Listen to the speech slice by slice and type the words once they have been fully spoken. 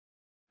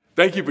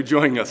Thank you for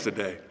joining us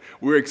today.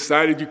 We're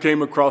excited you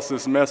came across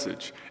this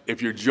message.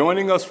 If you're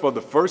joining us for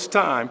the first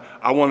time,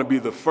 I want to be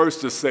the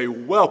first to say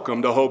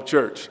welcome to Hope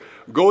Church.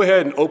 Go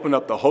ahead and open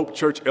up the Hope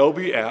Church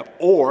LV app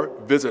or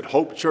visit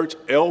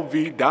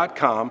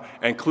hopechurchlv.com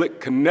and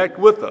click Connect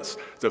with us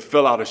to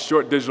fill out a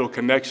short digital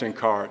connection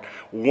card.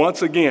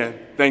 Once again,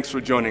 thanks for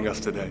joining us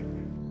today.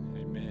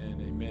 Amen,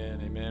 amen,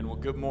 amen. Well,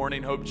 good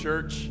morning, Hope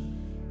Church.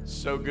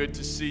 So good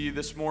to see you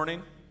this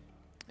morning.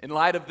 In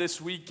light of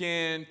this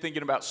weekend,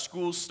 thinking about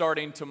school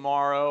starting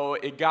tomorrow,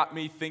 it got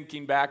me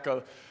thinking back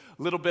a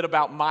little bit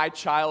about my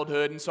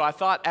childhood. And so I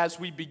thought as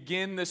we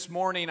begin this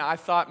morning, I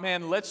thought,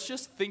 man, let's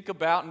just think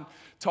about and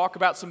talk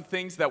about some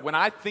things that when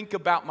I think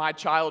about my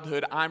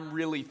childhood, I'm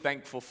really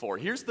thankful for.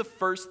 Here's the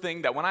first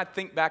thing that when I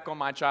think back on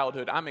my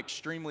childhood, I'm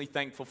extremely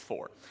thankful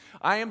for.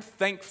 I am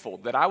thankful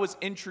that I was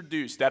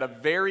introduced at a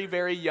very,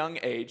 very young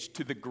age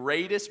to the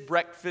greatest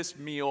breakfast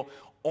meal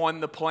on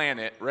the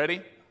planet.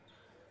 Ready?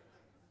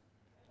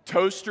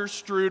 Toaster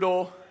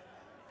strudel,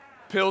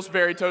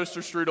 Pillsbury toaster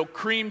strudel,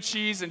 cream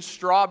cheese and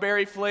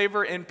strawberry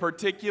flavor in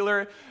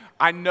particular.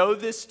 I know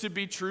this to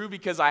be true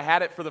because I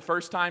had it for the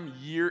first time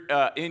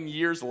in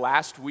years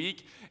last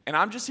week, and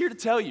I'm just here to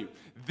tell you,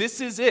 this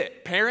is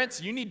it.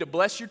 Parents, you need to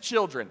bless your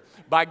children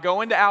by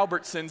going to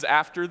Albertsons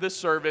after the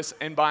service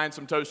and buying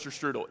some toaster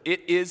strudel.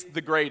 It is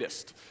the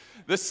greatest.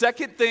 The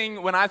second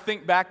thing when I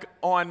think back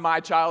on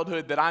my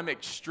childhood that I'm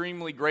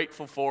extremely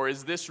grateful for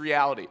is this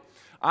reality.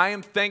 I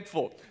am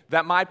thankful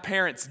that my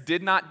parents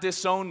did not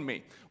disown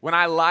me when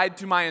I lied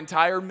to my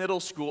entire middle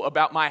school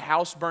about my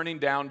house burning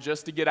down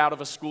just to get out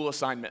of a school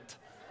assignment.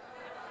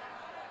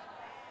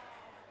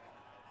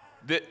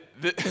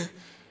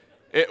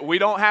 We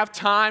don't have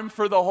time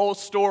for the whole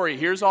story.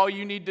 Here's all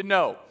you need to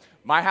know.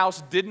 My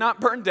house did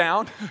not burn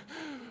down,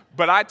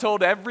 but I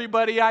told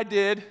everybody I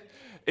did.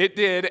 It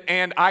did,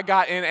 and I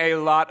got in a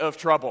lot of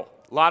trouble.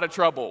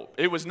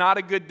 It was not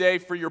a good day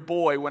for your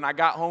boy when I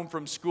got home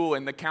from school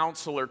and the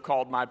counselor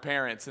called my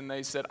parents and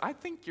they said, I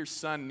think your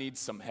son needs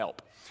some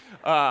help.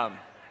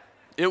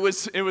 It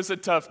was a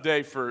tough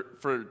day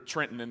for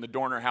Trenton and the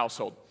Dorner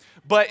household.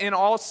 But in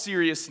all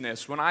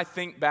seriousness, when I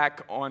think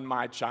back on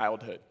my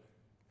childhood,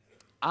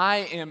 I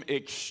am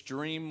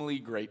extremely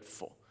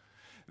grateful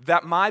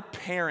that my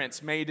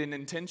parents made an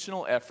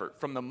intentional effort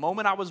from the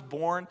moment I was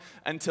born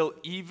until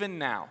even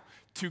now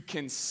to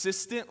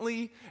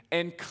consistently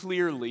and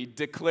clearly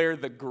declare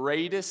the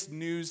greatest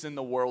news in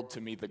the world to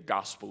me, the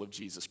gospel of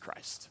Jesus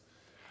Christ.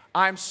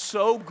 I'm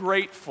so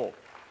grateful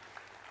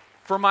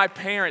for my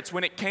parents.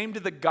 When it came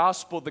to the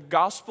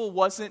gospel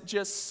wasn't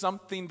just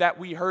something that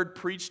we heard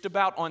preached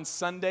about on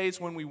Sundays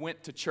when we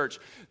went to church.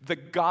 The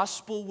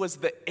gospel was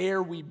the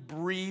air we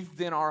breathed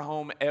in our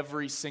home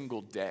every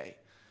single day.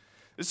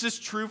 This is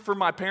true for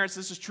my parents,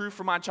 this is true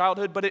for my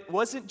childhood, but it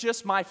wasn't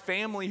just my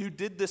family who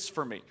did this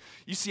for me.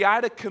 You see, I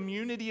had a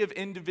community of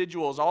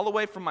individuals all the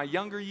way from my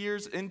younger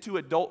years into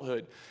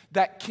adulthood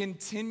that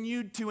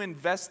continued to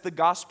invest the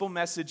gospel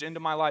message into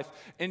my life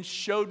and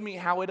showed me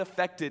how it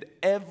affected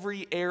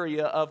every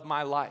area of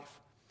my life.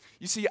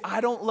 You see,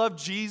 I don't love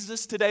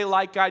Jesus today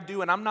like I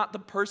do, and I'm not the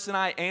person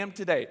I am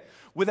today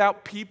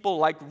without people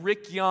like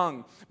Rick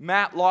Young,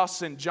 Matt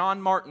Lawson,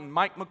 John Martin,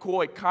 Mike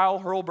McCoy, Kyle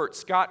Hurlbert,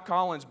 Scott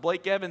Collins,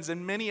 Blake Evans,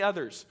 and many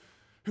others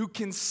who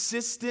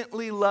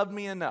consistently loved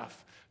me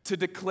enough to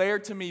declare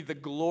to me the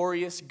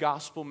glorious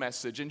gospel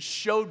message and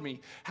showed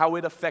me how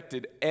it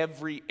affected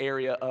every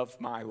area of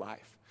my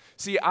life.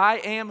 See, I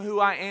am who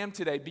I am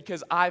today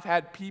because I've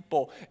had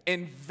people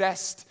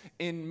invest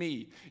in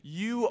me.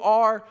 You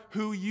are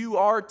who you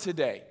are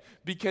today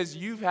because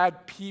you've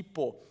had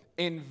people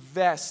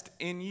invest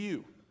in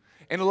you.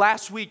 And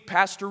last week,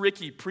 Pastor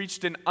Ricky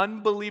preached an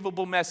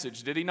unbelievable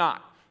message, did he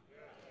not?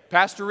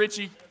 Pastor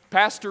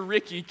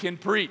Ricky can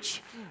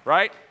preach,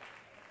 right?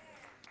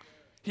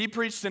 He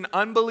preached an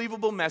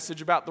unbelievable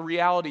message about the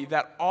reality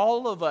that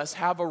all of us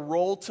have a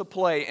role to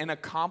play in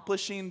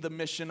accomplishing the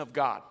mission of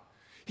God.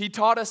 He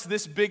taught us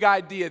this big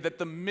idea that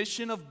the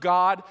mission of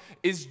God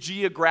is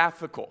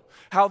geographical.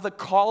 How the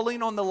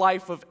calling on the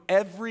life of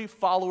every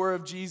follower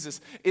of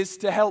Jesus is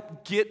to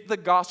help get the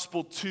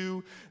gospel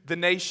to the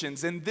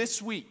nations. And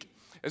this week,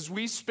 as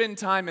we spend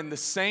time in the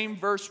same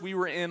verse we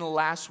were in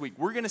last week,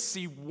 we're going to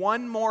see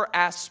one more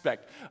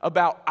aspect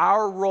about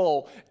our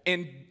role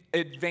in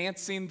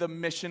advancing the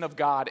mission of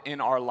God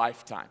in our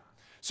lifetime.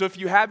 So if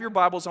you have your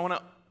Bibles, I want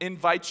to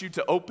invite you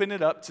to open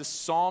it up to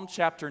Psalm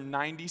chapter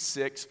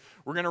 96.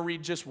 We're going to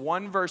read just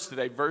one verse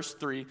today, verse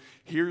 3.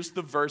 Here's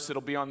the verse.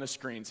 It'll be on the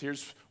screens.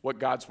 Here's what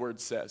God's word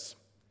says.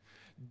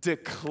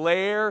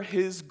 Declare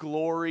his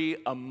glory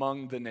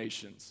among the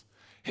nations,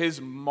 his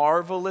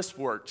marvelous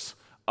works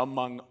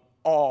among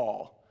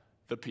all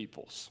the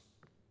peoples.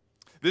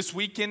 This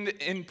weekend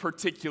in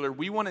particular,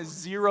 we want to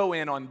zero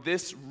in on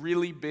this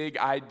really big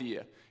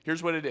idea.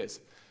 Here's what it is,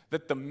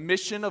 that the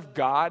mission of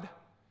God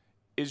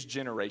is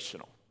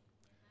generational.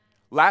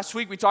 Last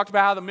week we talked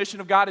about how the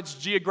mission of God is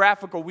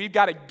geographical. We've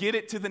got to get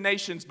it to the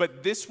nations.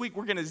 But this week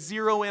we're going to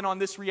zero in on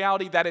this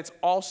reality that it's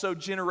also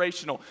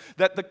generational.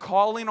 That the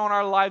calling on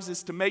our lives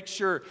is to make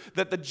sure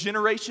that the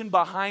generation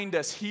behind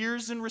us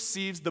hears and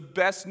receives the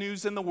best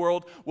news in the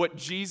world, what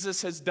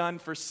Jesus has done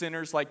for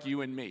sinners like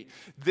you and me.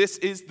 This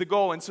is the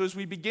goal. And so as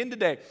we begin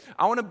today,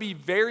 I want to be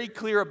very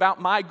clear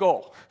about my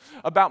goal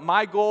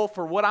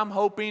for what I'm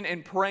hoping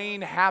and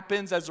praying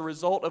happens as a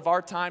result of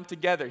our time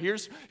together.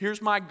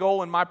 Here's my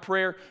goal and my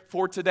prayer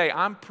for today.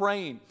 I'm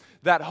praying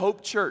that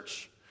Hope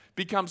Church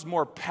becomes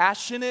more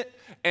passionate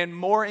and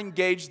more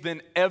engaged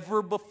than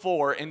ever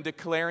before in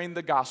declaring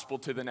the gospel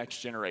to the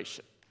next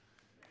generation.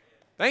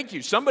 Thank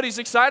you. Somebody's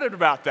excited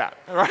about that,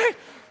 all right?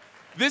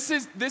 This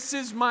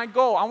is my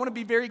goal. I want to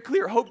be very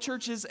clear. Hope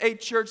Church is a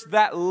church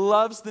that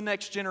loves the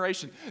next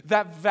generation,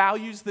 that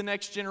values the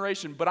next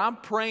generation. But I'm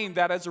praying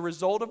that as a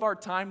result of our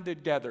time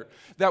together,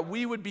 that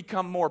we would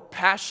become more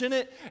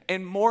passionate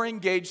and more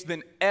engaged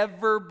than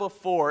ever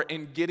before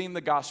in getting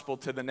the gospel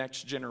to the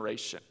next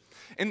generation.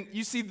 And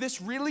you see,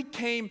 this really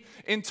came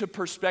into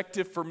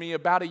perspective for me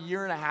about a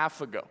year and a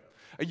half ago.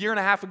 A year and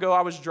a half ago,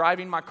 I was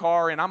driving my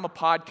car, and I'm a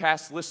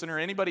podcast listener.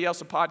 Anybody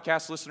else a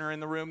podcast listener in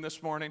the room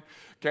this morning?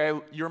 Okay,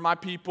 you're my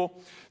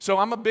people. So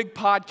I'm a big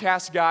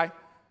podcast guy,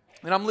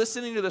 and I'm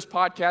listening to this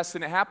podcast,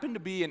 and it happened to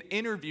be an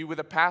interview with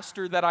a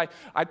pastor that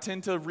I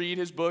tend to read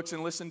his books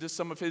and listen to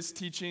some of his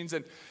teachings.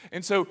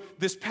 And so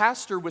this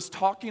pastor was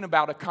talking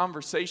about a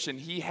conversation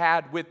he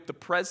had with the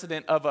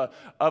president of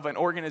an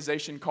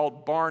organization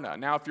called Barna.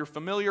 Now, if you're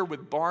familiar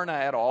with Barna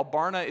at all,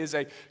 Barna is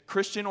a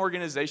Christian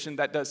organization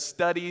that does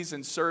studies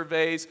and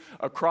surveys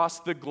across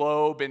the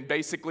globe and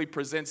basically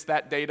presents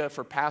that data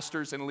for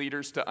pastors and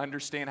leaders to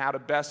understand how to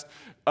best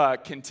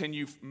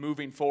continue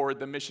moving forward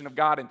the mission of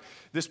God. And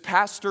this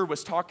pastor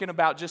was talking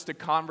about just a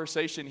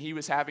conversation he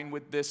was having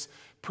with this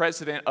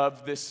president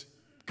of this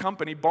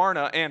company,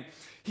 Barna, and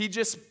he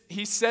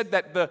said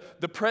that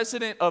the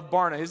president of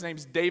Barna, his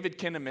name's David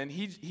Kinnaman,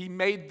 he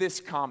made this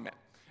comment.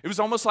 It was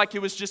almost like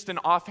it was just an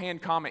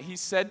offhand comment. He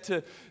said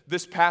to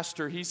this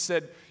pastor, he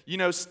said,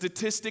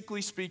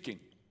 statistically speaking,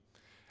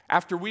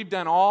 after we've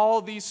done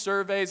all these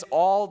surveys,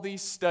 all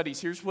these studies,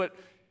 here's what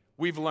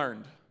we've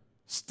learned.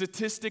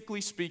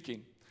 Statistically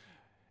speaking,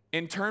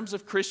 in terms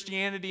of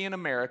Christianity in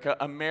America,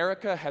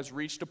 America has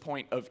reached a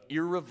point of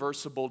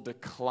irreversible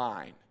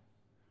decline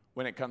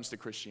when it comes to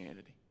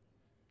Christianity.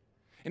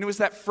 And it was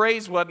that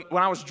phrase when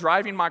I was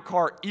driving my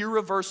car,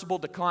 irreversible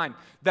decline,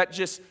 that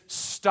just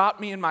stopped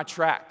me in my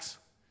tracks.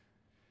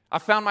 I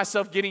found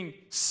myself getting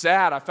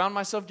sad. I found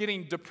myself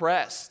getting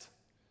depressed.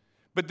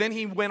 But then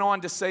he went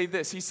on to say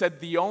this. He said,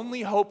 the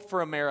only hope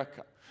for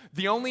America,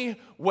 the only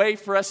way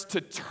for us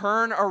to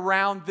turn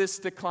around this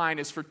decline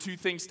is for two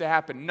things to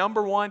happen.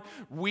 Number one,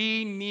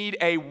 we need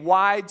a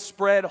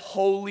widespread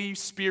Holy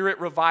Spirit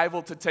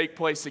revival to take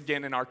place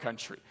again in our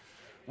country.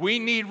 We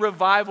need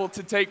revival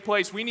to take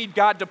place. We need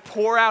God to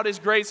pour out His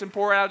grace and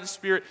pour out His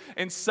Spirit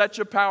in such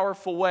a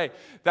powerful way.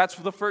 That's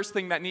the first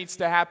thing that needs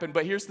to happen.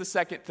 But here's the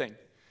second thing.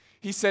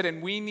 He said,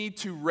 and we need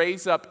to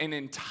raise up an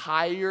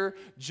entire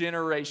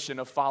generation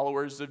of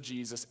followers of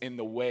Jesus in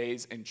the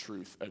ways and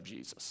truth of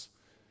Jesus.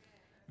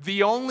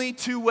 The only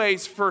two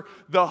ways for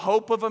the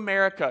hope of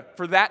America,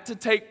 for that to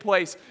take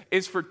place,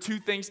 is for two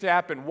things to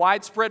happen.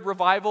 Widespread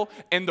revival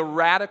and the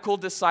radical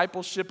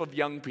discipleship of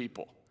young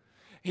people.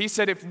 He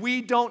said, if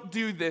we don't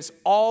do this,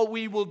 all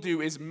we will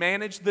do is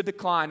manage the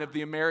decline of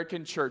the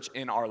American church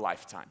in our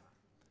lifetime.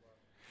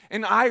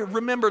 And I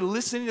remember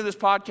listening to this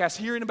podcast,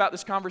 hearing about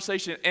this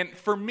conversation, and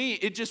for me,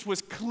 it just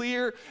was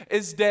clear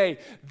as day.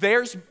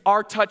 There's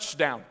our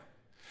touchdown.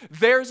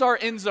 There's our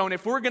end zone.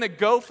 If we're going to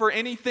go for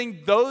anything,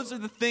 those are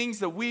the things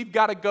that we've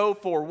got to go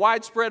for.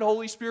 Widespread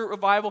Holy Spirit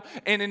revival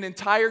and an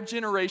entire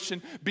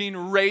generation being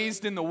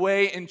raised in the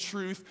way and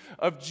truth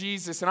of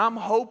Jesus. And I'm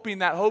hoping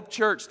that Hope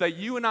Church, that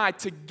you and I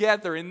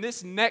together in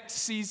this next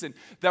season,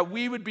 that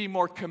we would be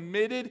more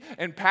committed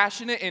and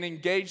passionate and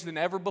engaged than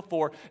ever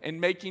before in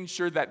making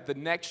sure that the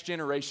next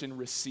generation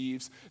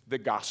receives the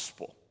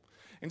gospel.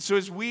 And so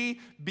as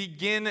we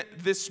begin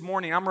this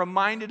morning, I'm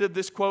reminded of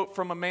this quote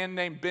from a man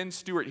named Ben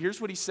Stewart. Here's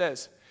what he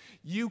says.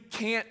 You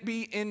can't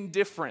be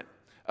indifferent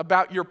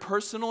about your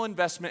personal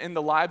investment in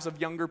the lives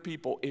of younger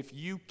people if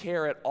you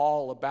care at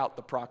all about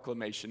the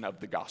proclamation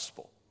of the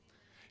gospel.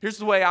 Here's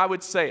the way I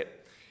would say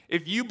it.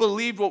 If you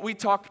believed what we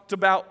talked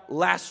about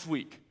last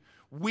week,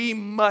 we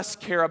must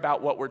care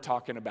about what we're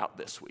talking about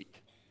this week.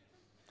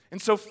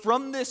 And so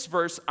from this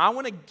verse, I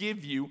want to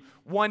give you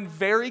one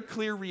very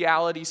clear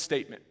reality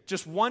statement.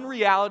 Just one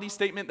reality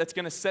statement that's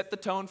going to set the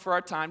tone for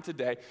our time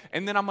today.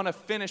 And then I'm going to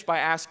finish by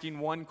asking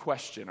one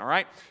question, all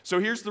right? So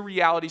here's the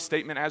reality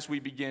statement as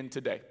we begin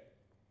today.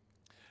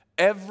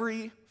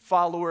 Every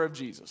follower of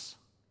Jesus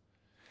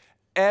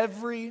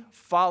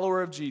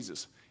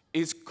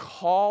is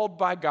called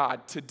by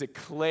God to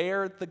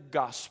declare the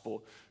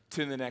gospel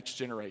to the next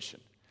generation.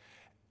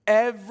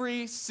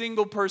 Every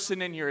single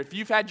person in here, if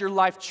you've had your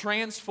life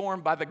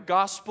transformed by the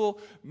gospel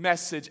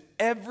message,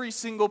 every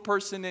single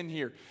person in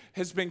here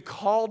has been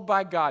called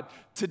by God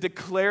to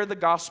declare the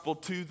gospel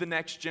to the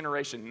next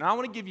generation. And I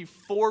want to give you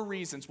 4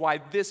 reasons why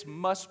this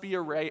must be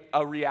a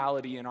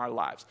reality in our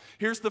lives.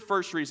 Here's the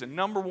first reason.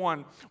 Number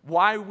 1,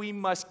 why we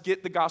must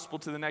get the gospel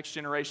to the next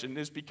generation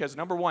is because,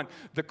 number 1,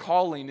 the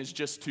calling is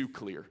just too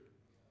clear.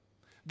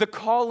 The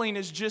calling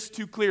is just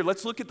too clear.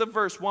 Let's look at the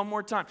verse one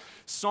more time.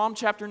 Psalm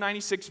chapter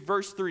 96,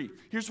 verse 3.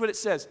 Here's what it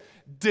says.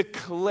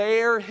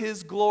 Declare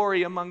his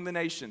glory among the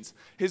nations,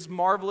 his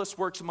marvelous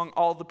works among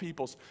all the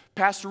peoples.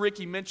 Pastor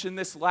Ricky mentioned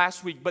this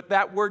last week, but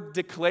that word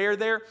declare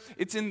there,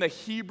 it's in the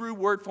Hebrew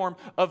word form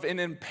of an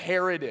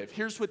imperative.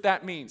 Here's what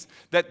that means.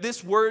 That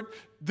this word,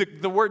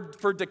 the word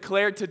for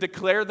declare, to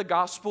declare the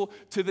gospel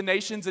to the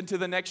nations and to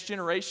the next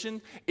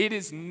generation, it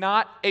is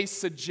not a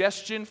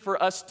suggestion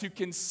for us to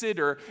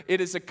consider. It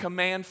is a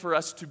command for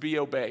us to be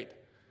obeyed.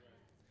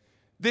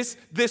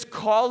 This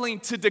calling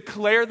to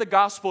declare the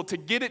gospel, to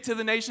get it to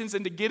the nations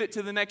and to get it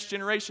to the next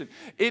generation,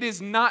 it is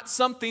not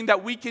something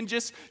that we can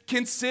just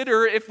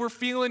consider if we're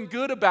feeling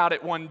good about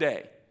it one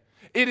day.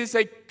 It is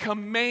a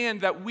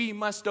command that we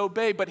must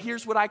obey. But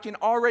here's what I can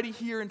already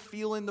hear and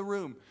feel in the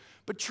room.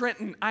 But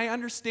Trenton, I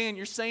understand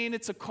you're saying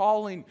it's a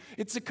calling,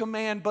 it's a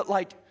command, but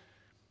like,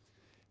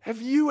 have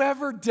you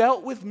ever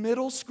dealt with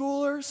middle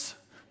schoolers?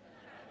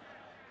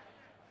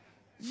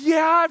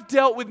 Yeah, I've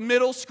dealt with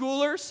middle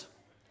schoolers.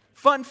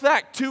 Fun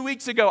fact, 2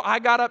 weeks ago, I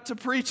got up to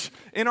preach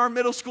in our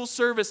middle school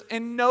service,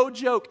 and no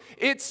joke,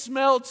 it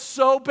smelled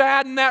so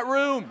bad in that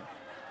room.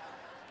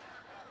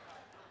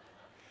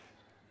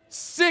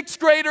 6th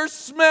graders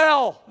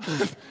smell.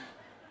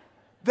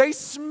 They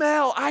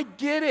smell. I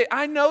get it.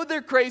 I know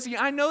they're crazy.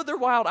 I know they're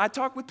wild. I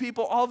talk with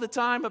people all the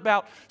time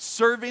about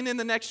serving in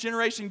the next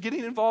generation,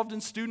 getting involved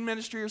in student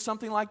ministry or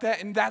something like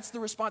that, and that's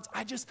the response.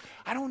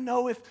 I don't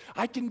know if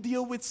I can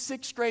deal with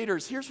 6th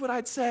graders. Here's what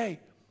I'd say.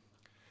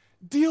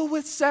 Deal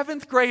with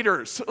 7th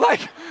graders.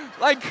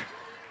 Like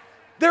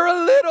they're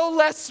a little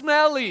less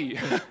smelly.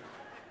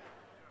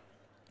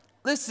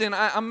 Listen,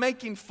 I'm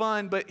making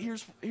fun, but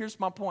here's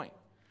my point.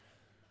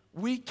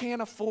 We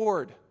can't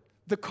afford.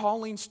 The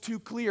calling's too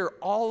clear.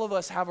 All of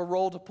us have a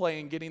role to play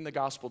in getting the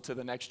gospel to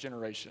the next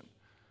generation,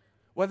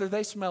 whether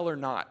they smell or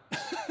not.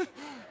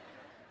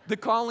 The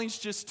calling's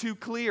just too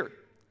clear.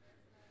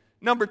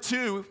 Number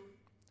 2,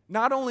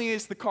 not only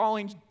is the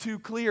calling too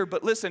clear,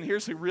 but listen,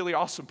 here's the really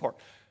awesome part.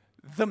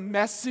 The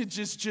message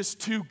is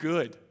just too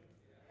good.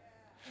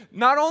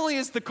 Not only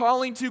is the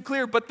calling too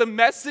clear, but the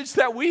message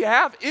that we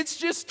have, it's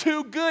just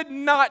too good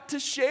not to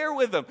share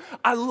with them.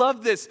 I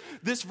love this.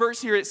 This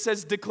verse here, it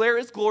says, declare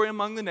his glory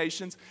among the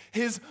nations,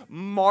 his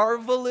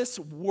marvelous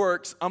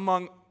works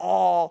among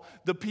all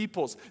the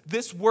peoples.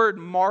 This word,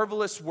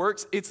 marvelous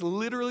works, it's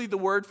literally the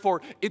word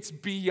for it's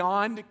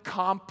beyond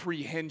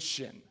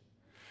comprehension.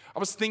 I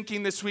was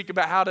thinking this week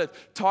about how to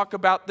talk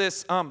about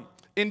this.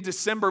 In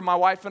December, my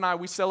wife and I,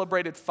 we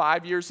celebrated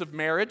 5 years of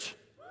marriage.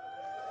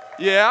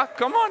 Yeah,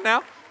 come on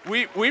now.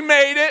 We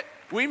made it.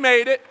 We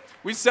made it.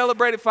 We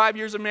celebrated 5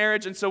 years of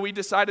marriage, and so we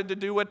decided to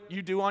do what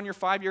you do on your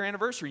 5-year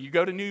anniversary. You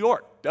go to New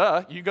York.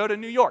 Duh, you go to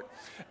New York.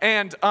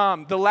 And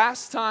the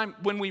last time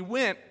when we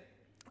went,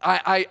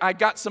 I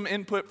got some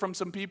input from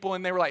some people,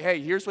 and they were like, hey,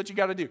 here's what you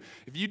got to do.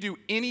 If you do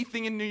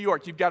anything in New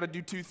York, you've got to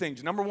do 2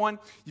 things. Number 1,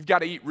 you've got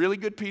to eat really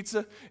good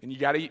pizza, and you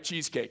got to eat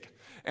cheesecake.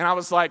 And I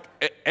was like,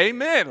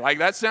 amen. Like,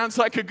 that sounds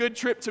like a good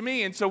trip to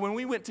me. And so when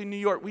we went to New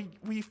York,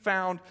 we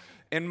found,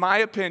 in my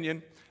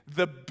opinion,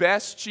 the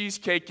best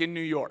cheesecake in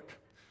New York.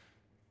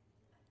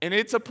 And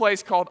it's a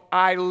place called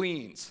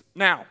Eileen's.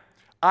 Now,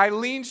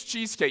 Eileen's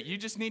cheesecake, you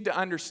just need to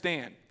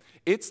understand,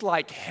 it's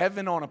like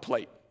heaven on a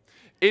plate.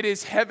 It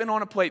is heaven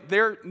on a plate.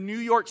 Their New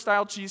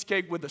York-style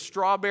cheesecake with the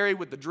strawberry,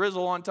 with the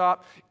drizzle on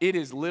top, it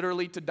is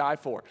literally to die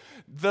for.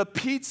 The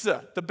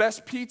pizza, the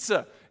best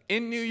pizza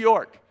in New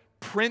York,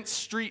 Prince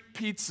Street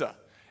Pizza.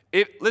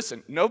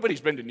 Listen,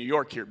 nobody's been to New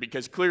York here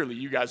because clearly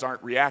you guys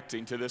aren't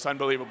reacting to this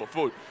unbelievable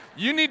food.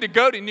 You need to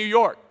go to New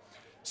York.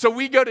 So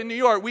we go to New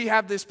York, we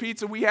have this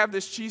pizza, we have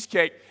this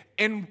cheesecake,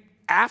 and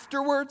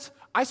afterwards,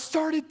 I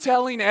started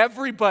telling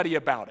everybody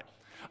about it.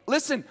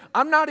 Listen,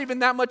 I'm not even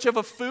that much of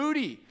a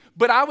foodie,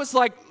 but I was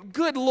like,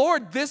 good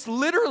Lord, this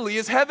literally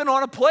is heaven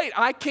on a plate.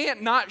 I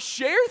can't not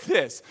share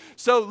this.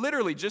 So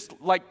literally, just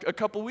like a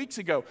couple weeks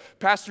ago,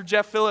 Pastor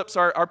Jeff Phillips,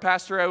 our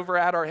pastor over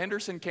at our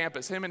Henderson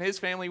campus, him and his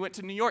family went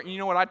to New York. And you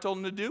know what I told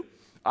them to do?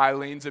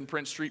 Eileen's and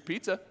Prince Street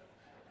Pizza.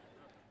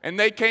 And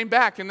they came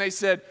back and they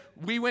said,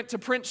 we went to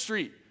Prince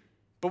Street,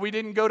 but we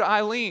didn't go to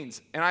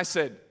Eileen's. And I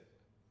said,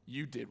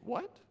 you did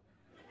what?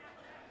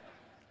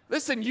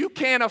 Listen, you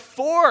can't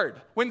afford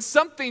when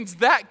something's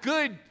that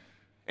good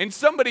and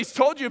somebody's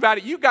told you about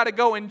it, you got to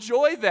go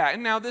enjoy that.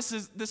 And now this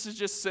is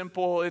just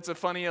simple. It's a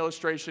funny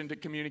illustration to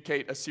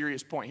communicate a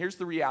serious point. Here's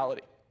the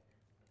reality.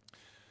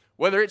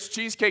 Whether it's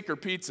cheesecake or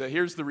pizza,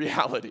 here's the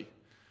reality.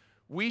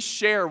 We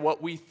share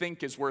what we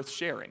think is worth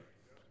sharing.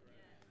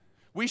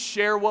 We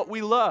share what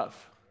we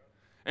love.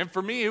 And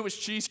for me, it was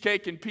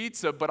cheesecake and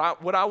pizza.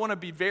 But what I want to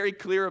be very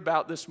clear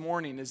about this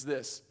morning is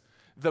this.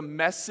 The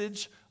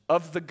message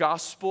of the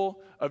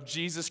gospel of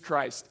Jesus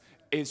Christ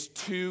is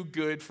too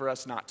good for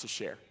us not to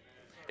share.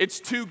 It's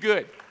too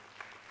good.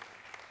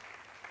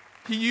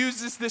 He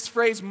uses this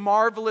phrase,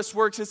 marvelous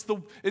works. It's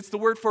the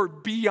word for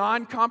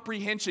beyond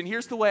comprehension.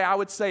 Here's the way I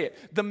would say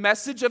it. The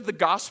message of the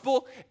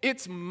gospel,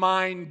 it's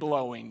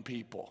mind-blowing,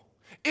 people.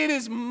 It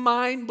is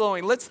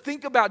mind-blowing. Let's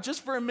think about,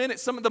 just for a minute,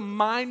 some of the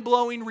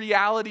mind-blowing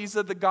realities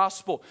of the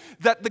gospel.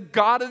 That the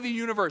God of the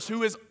universe,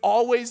 who has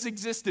always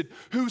existed,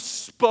 who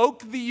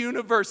spoke the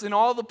universe and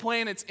all the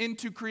planets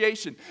into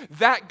creation,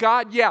 that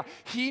God,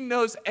 He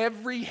knows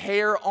every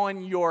hair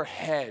on your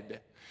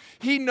head.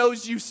 He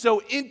knows you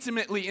so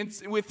intimately and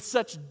with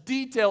such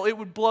detail, it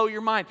would blow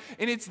your mind.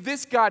 And it's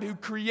this God who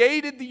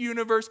created the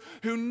universe,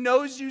 who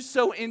knows you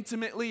so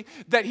intimately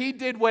that He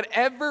did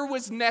whatever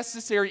was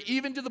necessary,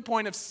 even to the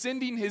point of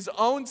sending His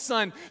own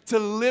Son to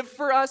live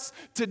for us,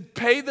 to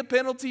pay the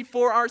penalty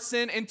for our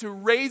sin, and to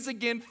raise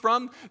again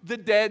from the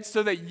dead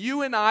so that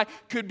you and I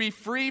could be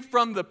free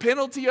from the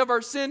penalty of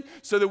our sin,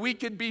 so that we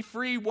could be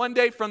free one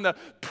day from the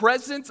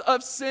presence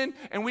of sin,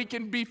 and we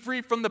can be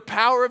free from the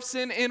power of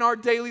sin in our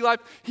daily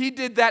life. He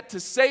did that to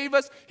save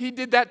us. He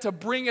did that to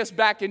bring us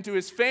back into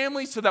His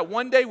family so that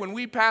one day when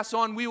we pass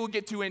on, we will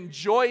get to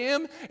enjoy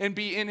Him and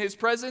be in His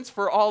presence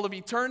for all of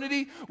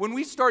eternity. When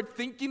we start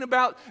thinking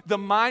about the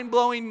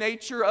mind-blowing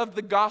nature of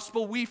the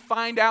gospel, we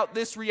find out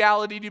this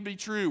reality to be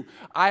true.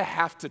 I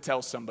have to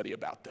tell somebody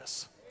about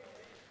this.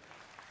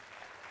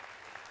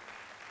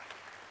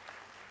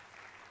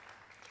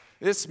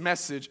 This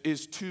message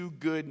is too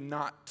good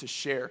not to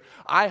share.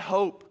 I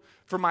hope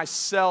for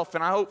myself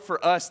and I hope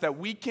for us that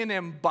we can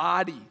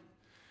embody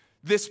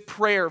this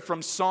prayer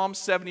from Psalm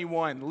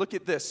 71. Look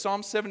at this,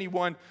 Psalm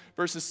 71,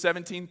 verses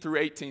 17 through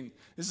 18.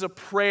 This is a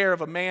prayer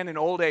of a man in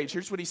old age.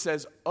 Here's what he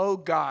says. "Oh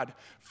God,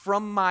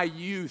 from my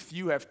youth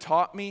you have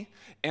taught me,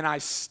 and I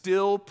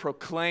still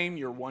proclaim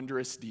your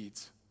wondrous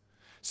deeds.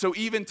 So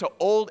even to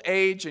old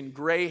age and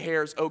gray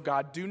hairs, oh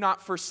God, do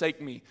not forsake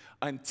me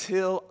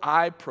until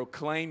I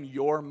proclaim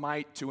your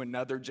might to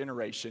another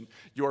generation,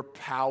 your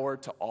power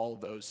to all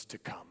those to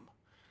come."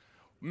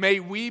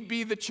 May we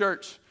be the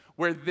church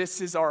where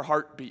this is our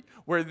heartbeat,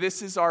 where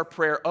this is our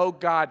prayer. Oh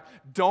God,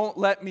 don't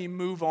let me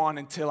move on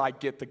until I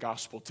get the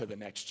gospel to the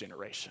next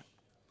generation.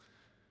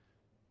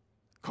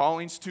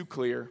 Calling's too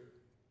clear.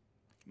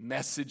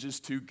 Message is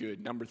too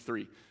good. Number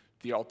 3,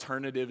 the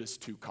alternative is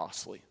too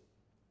costly.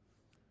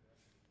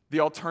 The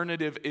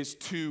alternative is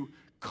too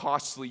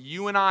costly.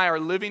 You and I are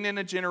living in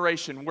a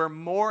generation where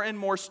more and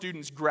more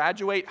students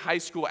graduate high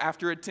school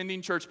after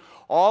attending church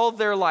all of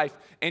their life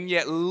and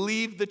yet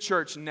leave the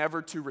church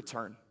never to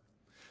return.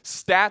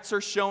 Stats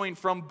are showing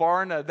from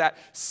Barna that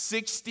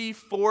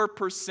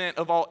 64%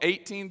 of all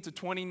 18 to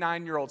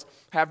 29-year-olds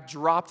have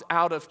dropped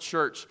out of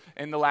church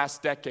in the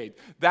last decade.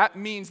 That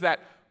means that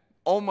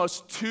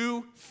almost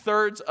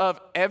 2/3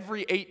 of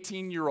every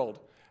 18-year-old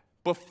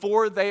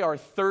before they are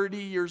 30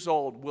 years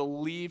old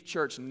will leave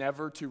church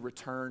never to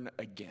return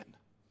again.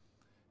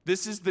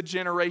 This is the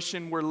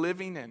generation we're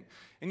living in.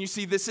 And you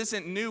see, this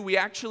isn't new. We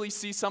actually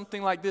see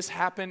something like this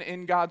happen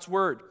in God's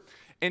Word.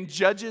 In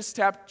Judges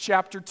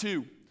chapter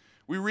 2,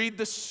 we read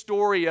the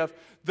story of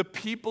the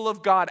people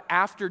of God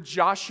after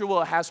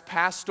Joshua has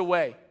passed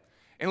away.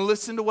 And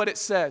listen to what it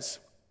says.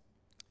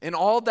 "And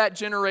all that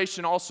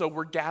generation also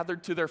were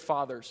gathered to their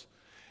fathers.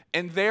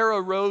 And there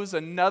arose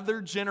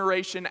another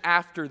generation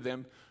after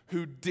them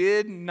who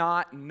did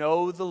not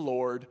know the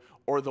Lord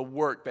or the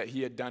work that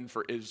He had done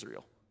for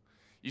Israel."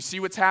 You see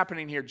what's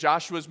happening here.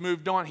 Joshua's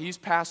moved on. He's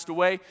passed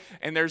away.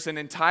 And there's an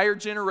entire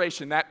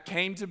generation that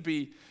came to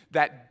be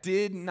that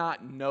did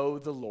not know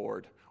the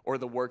Lord or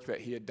the work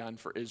that He had done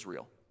for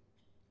Israel.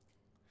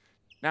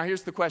 Now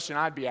here's the question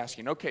I'd be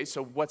asking. Okay,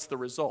 so what's the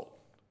result?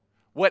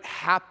 What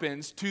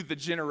happens to the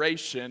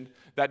generation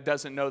that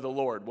doesn't know the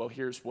Lord? Well,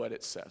 here's what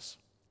it says.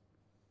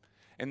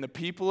 "And the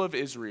people of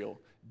Israel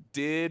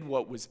did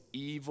what was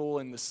evil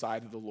in the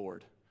sight of the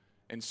Lord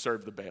and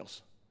served the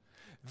Baals.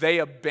 They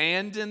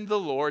abandoned the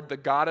Lord, the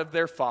God of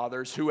their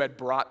fathers, who had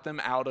brought them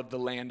out of the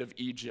land of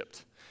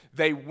Egypt.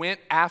 They went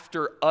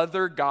after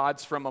other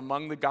gods from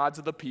among the gods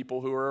of the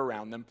people who were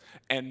around them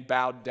and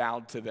bowed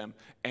down to them,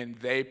 and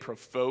they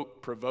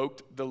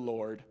provoked the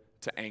Lord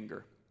to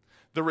anger."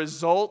 The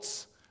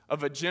results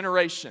of a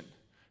generation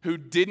who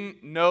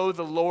didn't know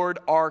the Lord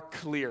are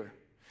clear.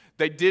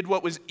 They did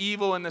what was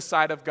evil in the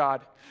sight of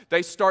God.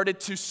 They started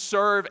to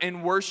serve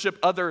and worship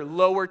other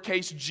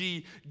lowercase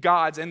g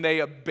gods, and they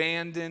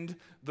abandoned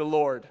the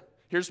Lord.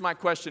 Here's my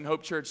question,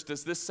 Hope Church.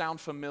 Does this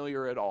sound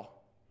familiar at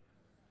all?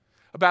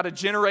 About a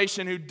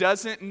generation who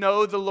doesn't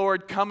know the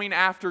Lord coming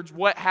after.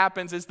 What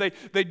happens is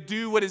they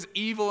do what is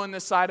evil in the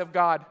sight of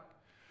God.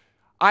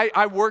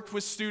 I worked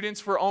with students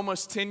for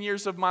almost 10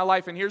 years of my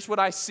life, and here's what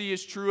I see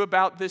is true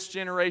about this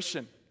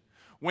generation.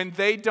 When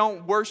they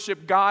don't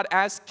worship God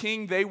as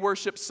king, they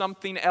worship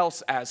something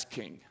else as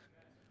king.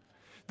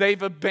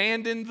 They've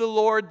abandoned the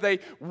Lord. They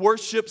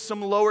worship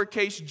some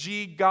lowercase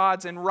g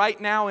gods. And right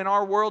now in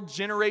our world,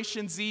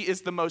 Generation Z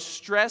is the most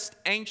stressed,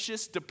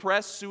 anxious,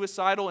 depressed,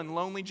 suicidal, and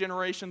lonely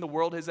generation the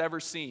world has ever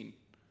seen.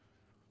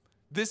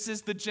 This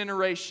is the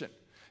generation.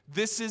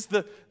 This is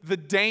the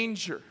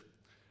danger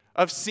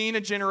of seeing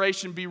a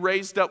generation be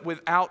raised up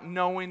without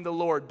knowing the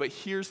Lord. But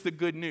here's the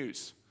good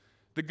news.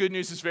 The good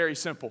news is very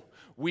simple.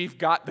 We've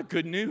got the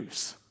good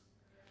news.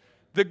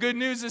 The good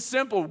news is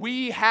simple.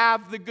 We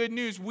have the good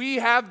news. We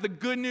have the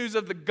good news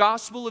of the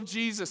gospel of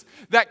Jesus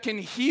that can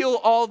heal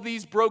all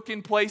these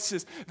broken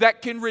places,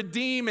 that can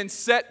redeem and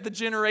set the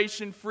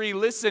generation free.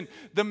 Listen,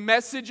 the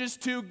message is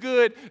too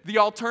good. The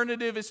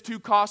alternative is too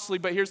costly.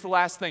 But here's the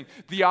last thing.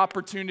 The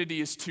opportunity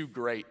is too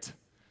great.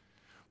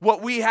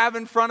 What we have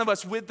in front of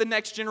us with the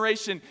next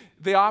generation,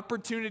 the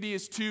opportunity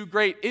is too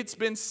great. It's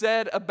been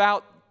said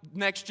about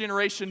next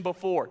generation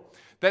before,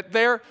 that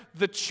they're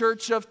the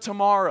church of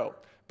tomorrow.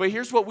 But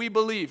here's what we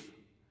believe.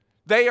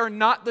 They are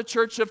not the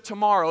church of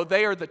tomorrow.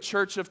 They are the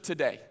church of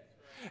today.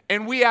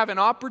 And we have an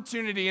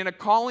opportunity and a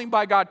calling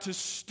by God to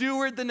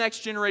steward the next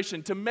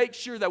generation, to make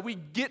sure that we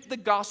get the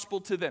gospel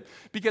to them.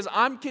 Because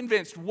I'm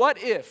convinced, what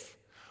if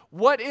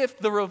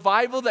the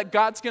revival that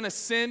God's going to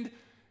send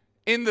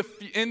in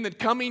the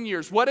coming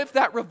years, what if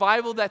that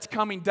revival that's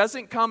coming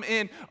doesn't come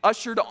in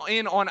ushered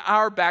in on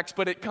our backs,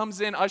 but it comes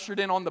in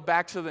ushered in on the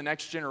backs of the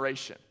next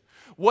generation?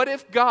 What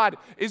if God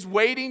is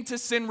waiting to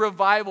send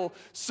revival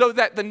so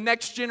that the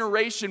next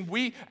generation,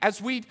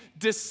 as we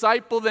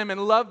disciple them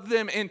and love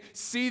them and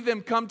see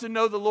them come to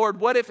know the Lord,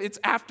 what if it's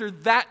after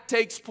that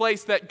takes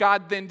place that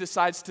God then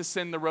decides to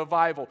send the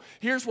revival?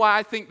 Here's why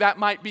I think that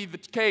might be the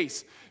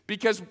case.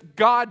 Because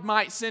God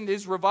might send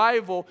his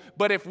revival,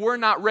 but if we're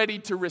not ready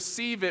to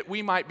receive it,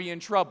 we might be in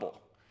trouble.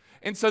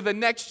 And so the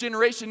next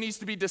generation needs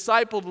to be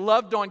discipled,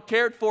 loved on,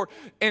 cared for,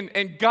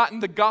 and gotten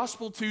the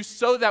gospel to,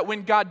 so that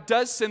when God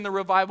does send the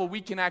revival,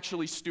 we can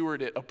actually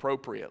steward it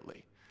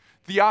appropriately.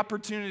 The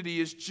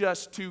opportunity is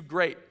just too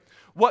great.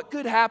 What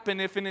could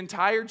happen if an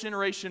entire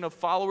generation of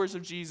followers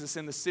of Jesus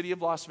in the city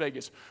of Las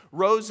Vegas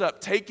rose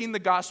up, taking the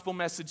gospel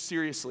message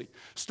seriously,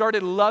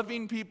 started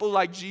loving people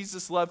like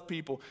Jesus loved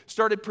people,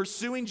 started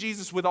pursuing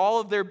Jesus with all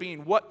of their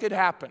being? What could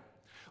happen?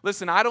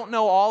 Listen, I don't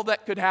know all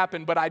that could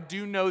happen, but I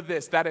do know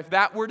this, that if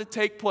that were to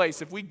take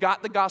place, if we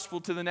got the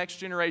gospel to the next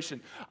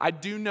generation, I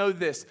do know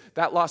this,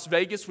 that Las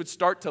Vegas would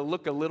start to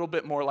look a little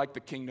bit more like the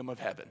kingdom of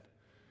heaven.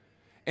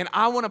 And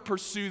I want to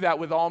pursue that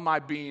with all my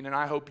being, and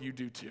I hope you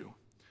do too.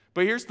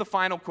 But here's the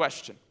final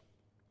question.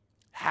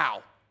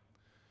 How?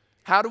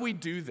 How do we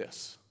do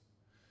this?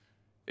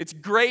 It's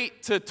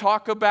great to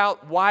talk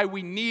about why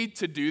we need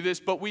to do this,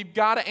 but we've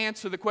got to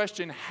answer the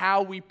question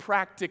how we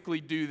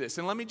practically do this.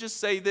 And let me just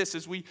say this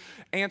as we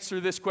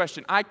answer this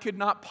question. I could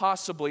not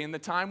possibly, in the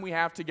time we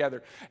have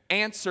together,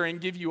 answer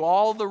and give you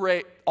all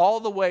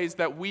the ways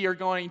that we are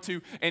going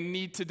to and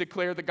need to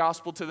declare the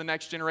gospel to the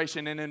next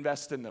generation and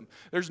invest in them.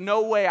 There's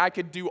no way I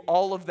could do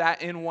all of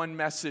that in one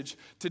message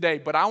today,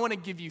 but I want to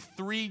give you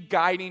three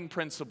guiding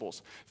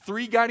principles.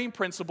 Three guiding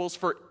principles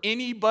for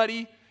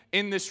anybody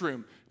in this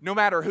room. No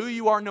matter who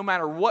you are, no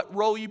matter what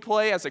role you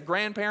play as a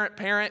grandparent,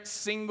 parent,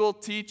 single,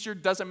 teacher,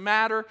 doesn't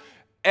matter.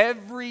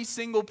 Every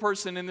single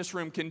person in this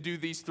room can do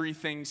these three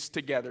things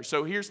together.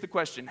 So here's the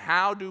question.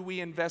 How do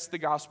we invest the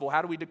gospel?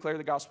 How do we declare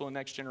the gospel in the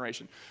next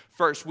generation?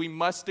 First, we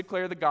must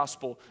declare the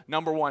gospel,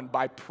 number one,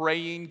 by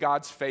praying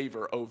God's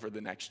favor over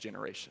the next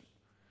generation.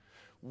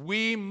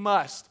 We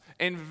must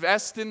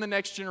invest in the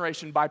next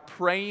generation by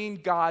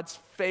praying God's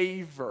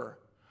favor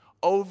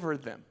over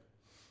them.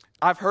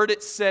 I've heard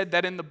it said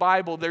that in the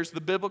Bible, there's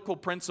the biblical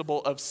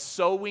principle of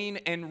sowing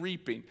and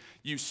reaping.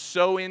 You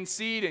sow in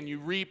seed and you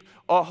reap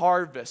a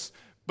harvest.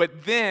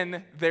 But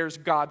then there's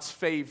God's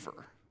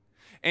favor.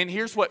 And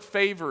here's what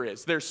favor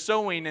is. They're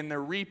sowing and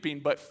they're reaping,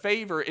 but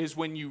favor is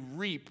when you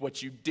reap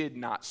what you did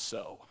not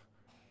sow.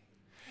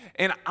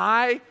 And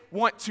I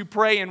want to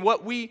pray, and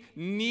what we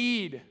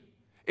need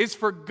is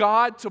for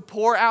God to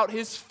pour out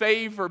his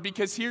favor,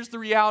 because here's the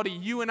reality.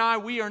 You and I,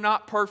 we are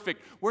not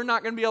perfect. We're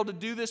not going to be able to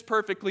do this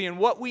perfectly. And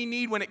what we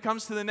need when it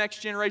comes to the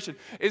next generation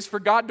is for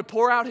God to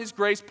pour out his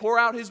grace, pour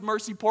out his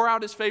mercy, pour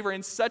out his favor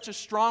in such a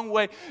strong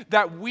way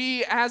that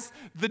we, as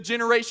the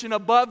generation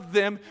above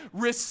them,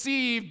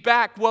 receive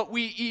back what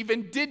we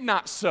even did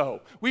not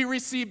sow. We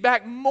receive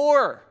back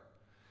more.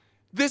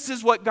 This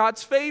is what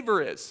God's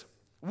favor is.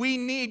 We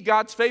need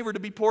God's favor to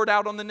be poured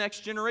out on the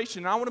next generation.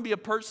 And I want to be a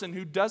person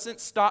who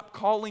doesn't stop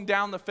calling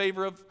down the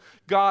favor of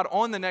God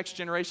on the next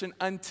generation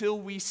until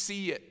we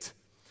see it.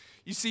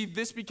 You see,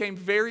 this became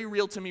very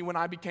real to me when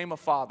I became a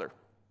father.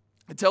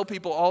 I tell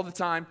people all the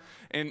time,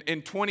 in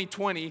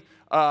 2020,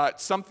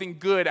 something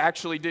good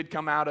actually did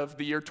come out of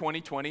the year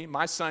 2020.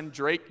 My son,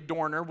 Drake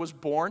Dorner, was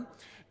born.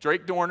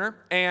 Drake Dorner.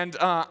 And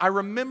I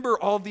remember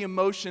all the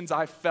emotions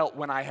I felt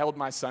when I held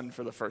my son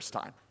for the first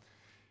time.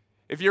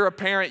 If you're a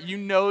parent, you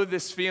know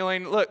this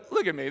feeling.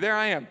 Look at me. There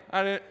I am.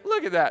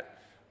 Look at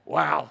that.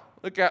 Wow.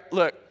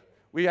 Look.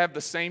 We have the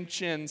same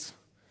chins,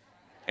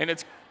 and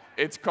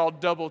it's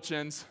called double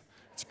chins.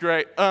 It's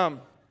great.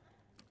 But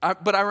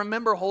I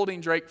remember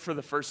holding Drake for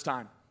the first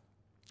time.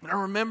 And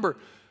I remember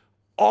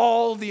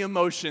all the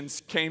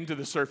emotions came to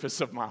the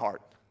surface of my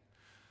heart.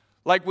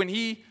 Like when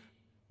he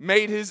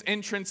made his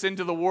entrance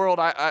into the world,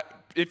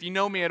 if you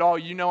know me at all,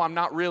 you know I'm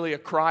not really a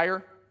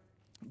crier.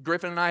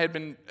 Griffin and I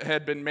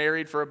had been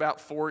married for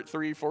about 4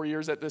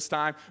 years at this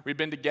time. We'd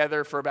been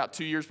together for about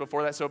 2 years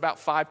before that, so about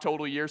 5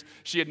 total years.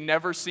 She had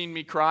never seen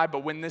me cry,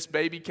 but when this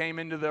baby came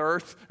into the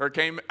earth, or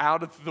came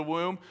out of the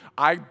womb,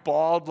 I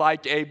bawled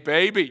like a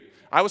baby.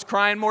 I was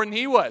crying more than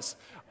he was.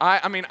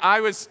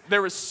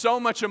 There was so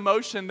much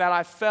emotion that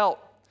I felt.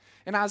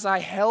 And as I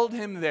held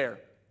him there,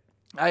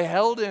 I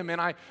held him,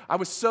 and I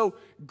was so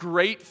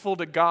grateful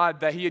to God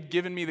that he had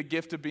given me the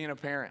gift of being a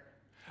parent.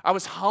 I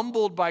was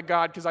humbled by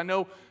God because I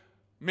know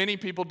many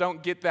people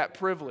don't get that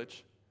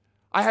privilege.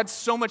 I had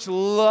so much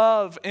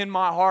love in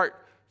my heart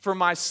for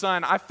my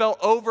son. I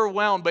felt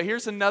overwhelmed, but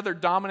here's another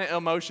dominant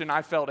emotion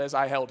I felt as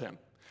I held him.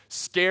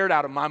 Scared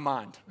out of my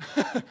mind.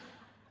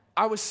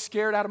 I was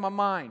scared out of my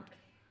mind.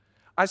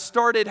 I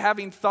started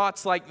having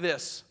thoughts like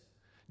this.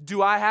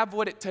 Do I have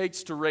what it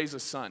takes to raise a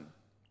son?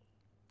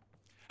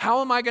 How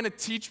am I going to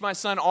teach my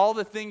son all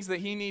the things that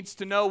he needs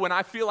to know when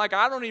I feel like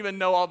I don't even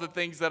know all the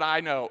things that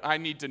I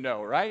need to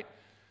know, right?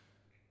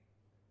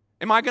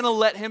 Am I going to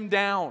let him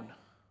down?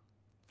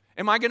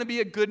 Am I going to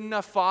be a good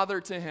enough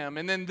father to him?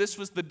 And then this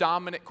was the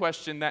dominant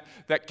question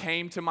that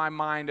came to my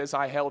mind as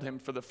I held him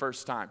for the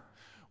first time.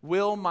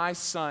 Will my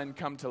son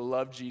come to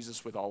love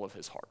Jesus with all of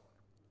his heart?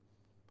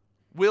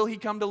 Will he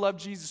come to love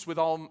Jesus with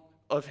all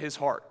of his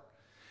heart?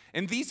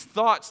 And these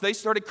thoughts, they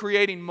started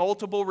creating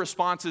multiple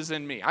responses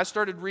in me. I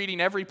started reading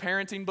every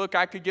parenting book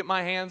I could get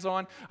my hands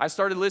on. I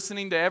started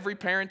listening to every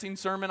parenting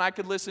sermon I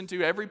could listen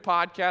to, every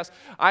podcast.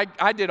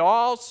 I did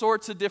all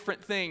sorts of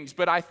different things,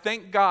 but I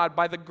thank God,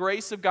 by the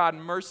grace of God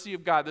and mercy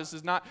of God, this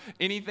is not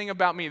anything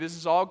about me. This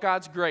is all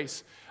God's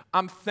grace.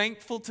 I'm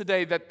thankful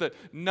today that the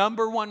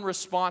number one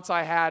response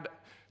I had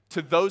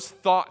to those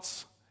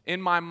thoughts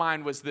in my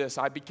mind was this: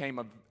 I became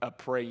a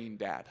praying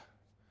dad.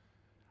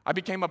 I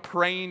became a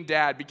praying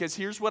dad because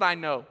here's what I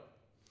know.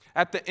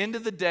 At the end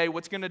of the day,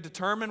 what's going to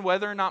determine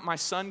whether or not my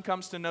son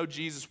comes to know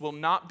Jesus will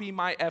not be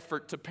my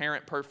effort to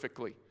parent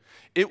perfectly.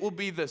 It will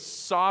be the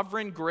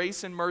sovereign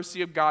grace and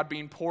mercy of God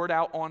being poured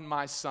out on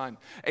my son.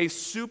 A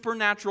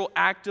supernatural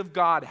act of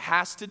God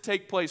has to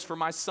take place for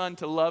my son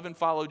to love and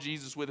follow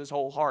Jesus with his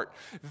whole heart.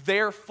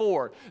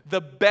 Therefore, the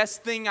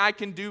best thing I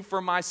can do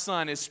for my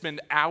son is spend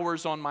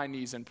hours on my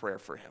knees in prayer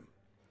for him.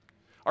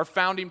 Our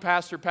founding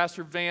pastor,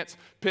 Pastor Vance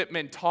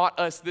Pittman, taught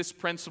us this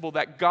principle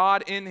that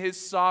God in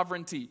his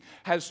sovereignty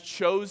has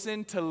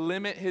chosen to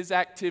limit his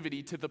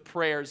activity to the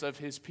prayers of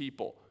his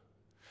people.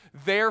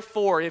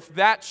 Therefore, if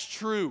that's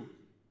true,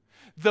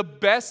 the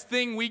best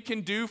thing we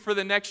can do for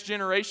the next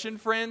generation,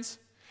 friends,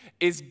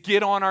 is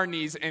get on our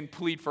knees and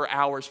plead for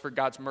hours for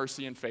God's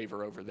mercy and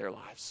favor over their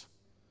lives.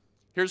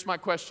 Here's my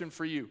question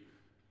for you.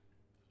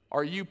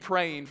 Are you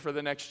praying for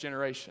the next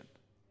generation?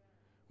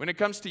 When it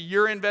comes to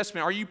your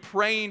investment, are you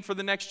praying for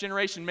the next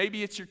generation?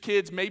 Maybe it's your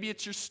kids, maybe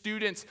it's your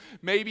students,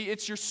 maybe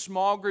it's your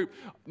small group,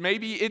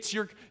 maybe it's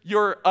your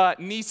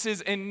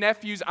nieces and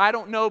nephews. I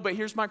don't know, but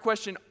here's my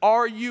question.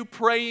 Are you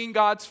praying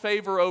God's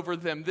favor over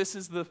them? This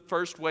is the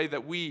first way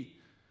that we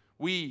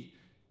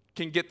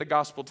can get the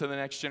gospel to the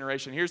next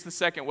generation. Here's the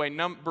second way.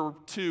 Number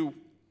 2,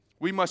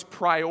 we must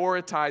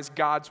prioritize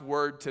God's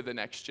word to the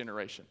next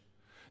generation.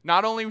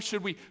 Not only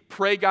should we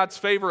pray God's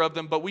favor of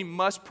them, but we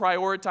must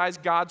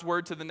prioritize God's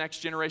word to the next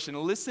generation.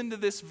 Listen to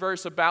this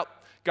verse about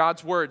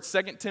God's word.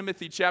 2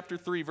 Timothy chapter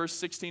 3, verse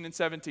 16 and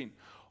 17.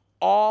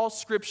 All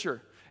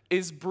scripture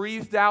is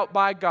breathed out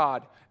by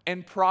God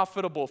and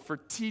profitable for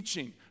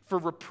teaching, for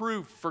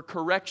reproof, for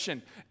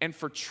correction, and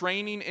for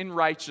training in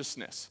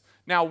righteousness.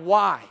 Now,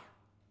 why?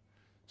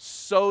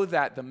 So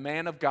that the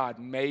man of God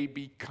may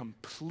be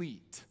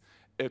complete,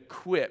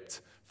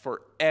 equipped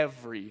for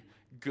every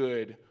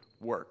good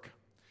work.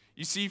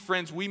 You see,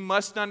 friends, we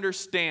must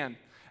understand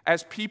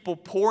as people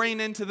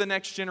pouring into the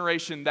next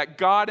generation that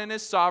God in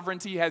his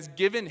sovereignty has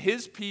given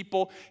his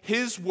people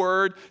his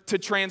word to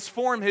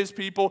transform his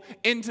people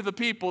into the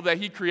people that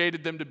he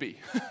created them to be.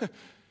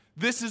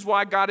 This is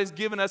why God has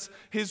given us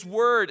his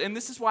word, and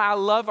this is why I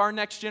love our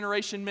next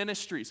generation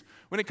ministries.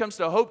 When it comes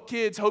to Hope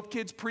Kids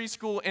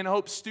Preschool, and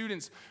Hope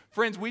Students,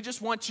 friends, we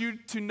just want you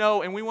to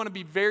know, and we want to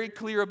be very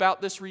clear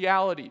about this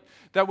reality,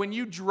 that when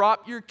you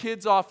drop your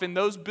kids off in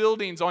those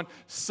buildings on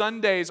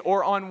Sundays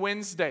or on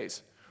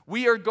Wednesdays,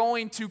 we are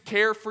going to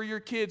care for your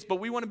kids, but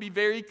we want to be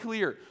very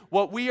clear.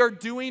 What we are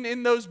doing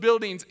in those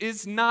buildings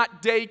is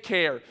not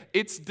daycare,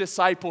 it's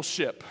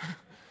discipleship.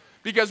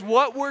 Because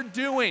what we're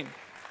doing,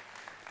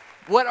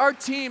 what our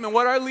team and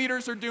what our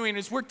leaders are doing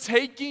is we're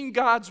taking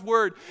God's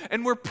word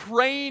and we're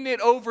praying it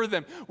over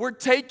them. We're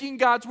taking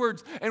God's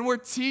words and we're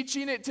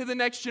teaching it to the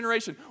next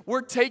generation.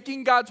 We're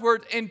taking God's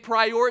word and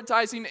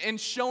prioritizing and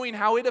showing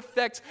how it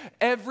affects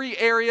every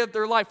area of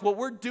their life. What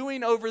we're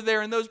doing over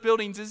there in those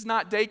buildings is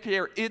not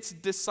daycare, it's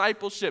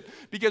discipleship.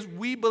 Because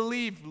we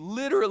believe,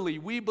 literally,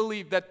 we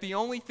believe that the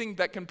only thing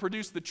that can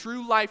produce the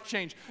true life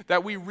change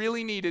that we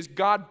really need is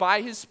God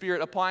by his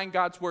Spirit applying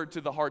God's word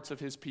to the hearts of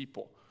his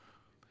people.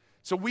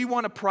 So we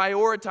want to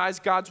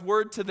prioritize God's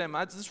word to them.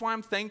 This is why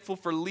I'm thankful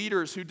for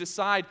leaders who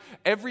decide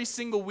every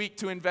single week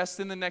to invest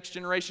in the next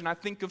generation. I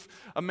think of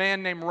a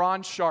man named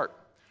Ron Sharp.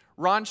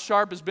 Ron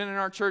Sharp has been in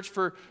our church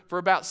for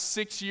about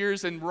 6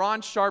 years, and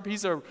Ron Sharp,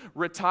 he's a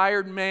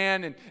retired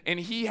man, and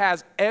he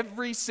has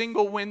every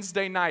single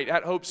Wednesday night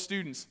at Hope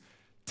Students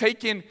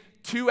taken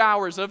 2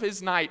 hours of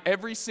his night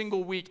every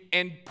single week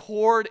and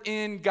poured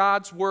in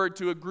God's word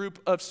to a group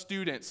of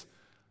students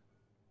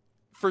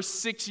for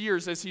 6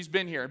 years as he's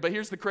been here. But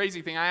here's the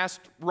crazy thing. I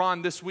asked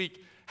Ron this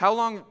week, how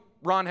long,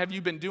 Ron, have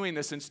you been doing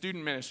this in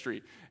student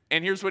ministry?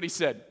 And here's what he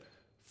said.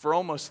 For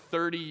almost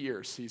 30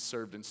 years, he's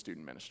served in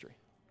student ministry.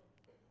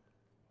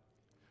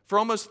 For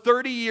almost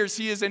 30 years,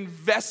 he has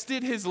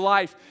invested his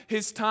life,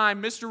 his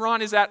time. Mr.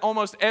 Ron is at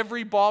almost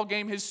every ball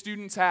game his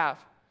students have.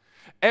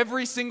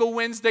 Every single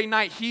Wednesday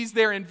night, he's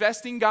there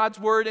investing God's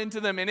word into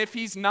them. And if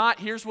he's not,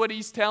 here's what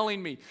he's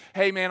telling me.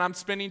 Hey, man, I'm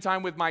spending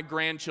time with my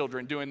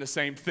grandchildren doing the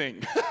same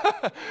thing.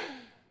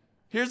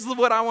 Here's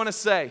what I want to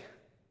say.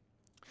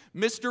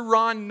 Mr.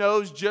 Ron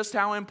knows just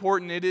how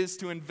important it is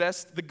to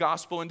invest the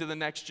gospel into the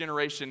next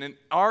generation. And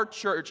our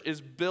church is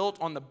built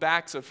on the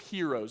backs of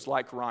heroes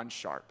like Ron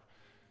Sharp.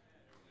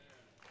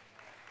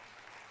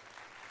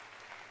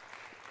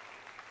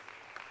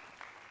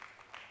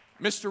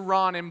 Mr.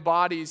 Ron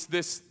embodies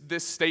this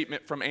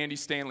statement from Andy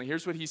Stanley.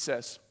 Here's what he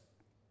says.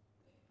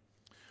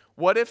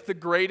 What if the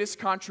greatest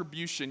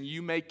contribution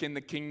you make in the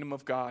kingdom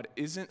of God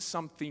isn't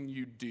something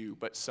you do,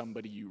 but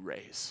somebody you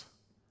raise?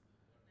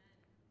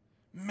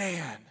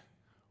 Man,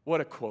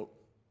 what a quote.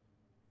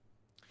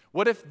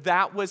 What if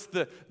that was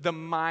the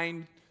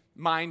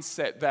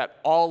mindset that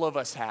all of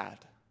us had?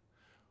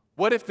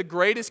 What if the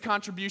greatest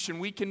contribution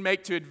we can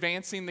make to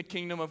advancing the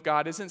kingdom of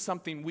God isn't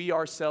something we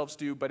ourselves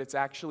do, but it's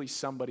actually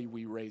somebody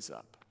we raise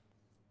up?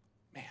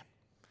 Man.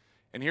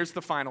 And here's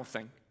the final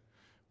thing.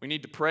 We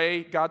need to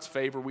pray God's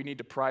favor. We need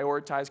to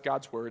prioritize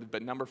God's word.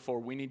 But number 4,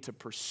 we need to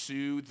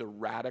pursue the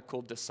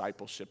radical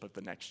discipleship of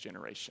the next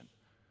generation.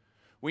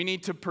 We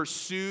need to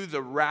pursue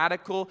the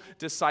radical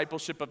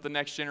discipleship of the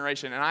next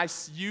generation. And I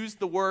use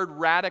the word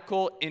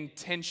radical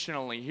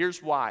intentionally.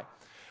 Here's why.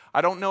 I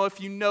don't know if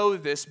you know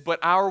this, but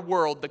our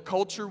world, the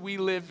culture we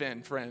live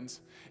in, friends,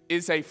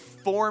 is a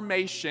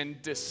formation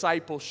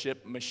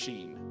discipleship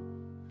machine.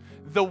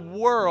 The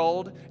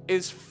world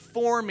is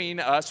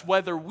forming us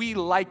whether we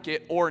like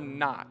it or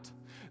not.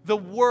 The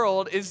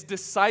world is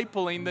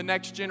discipling the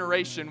next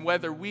generation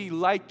whether we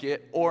like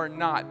it or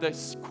not.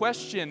 The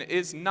question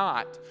is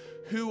not,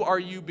 who are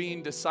you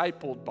being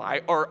discipled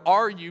by, or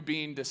are you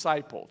being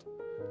discipled?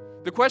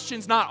 The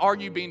question's not, are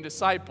you being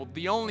discipled?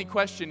 The only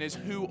question is,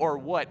 who or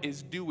what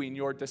is doing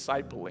your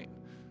discipling?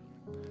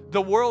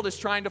 The world is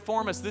trying to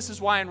form us. This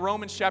is why in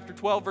Romans chapter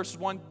 12, verses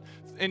 1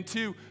 and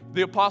 2,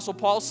 the Apostle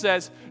Paul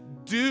says,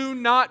 do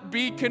not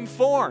be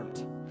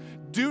conformed.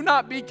 Do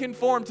not be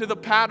conformed to the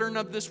pattern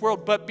of this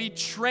world, but be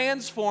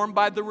transformed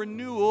by the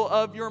renewal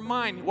of your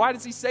mind. Why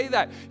does he say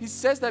that? He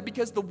says that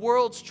because the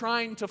world's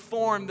trying to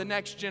form the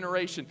next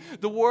generation.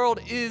 The world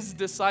is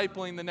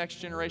discipling the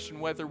next generation,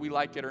 whether we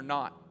like it or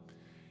not.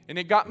 And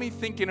it got me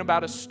thinking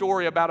about a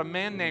story about a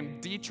man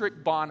named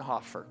Dietrich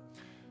Bonhoeffer.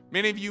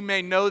 Many of you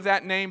may know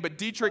that name, but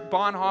Dietrich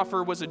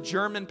Bonhoeffer was a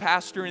German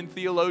pastor and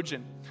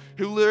theologian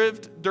who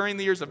lived during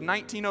the years of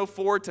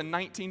 1904 to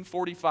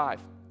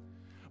 1945.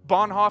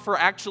 Bonhoeffer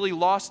actually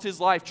lost his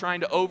life trying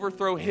to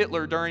overthrow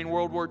Hitler during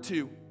World War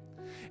II.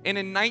 And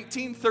in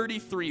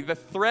 1933, the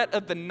threat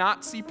of the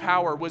Nazi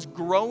power was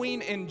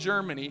growing in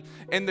Germany,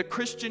 and the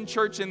Christian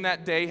church in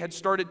that day had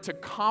started to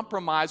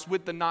compromise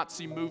with the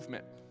Nazi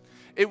movement.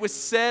 It was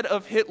said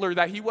of Hitler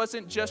that he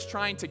wasn't just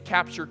trying to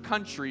capture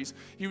countries,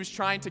 he was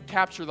trying to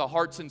capture the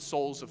hearts and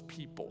souls of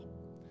people.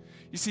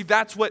 You see,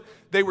 that's what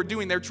they were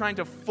doing. They were trying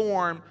to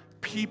form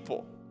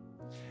people.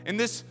 And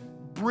this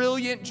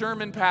brilliant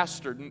German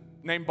pastor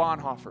named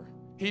Bonhoeffer,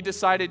 he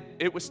decided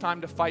it was time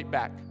to fight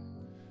back.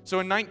 So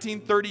in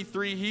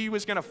 1933, he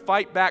was going to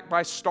fight back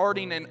by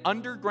starting an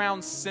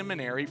underground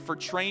seminary for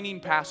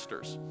training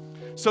pastors,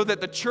 so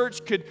that the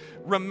church could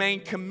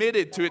remain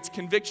committed to its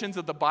convictions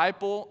of the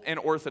Bible and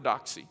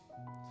orthodoxy.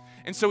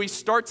 And so he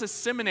starts a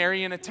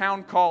seminary in a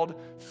town called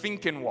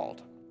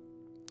Finkenwald.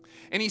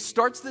 And he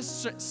starts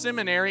this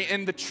seminary,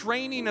 and the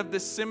training of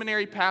this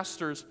seminary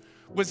pastors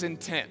was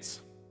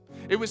intense.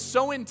 It was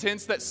so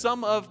intense that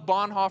some of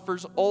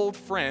Bonhoeffer's old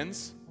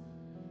friends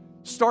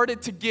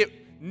started to get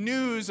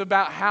news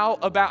about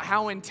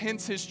how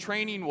intense his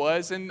training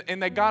was, and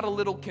they got a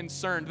little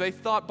concerned. They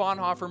thought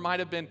Bonhoeffer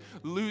might have been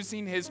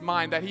losing his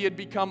mind, that he had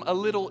become a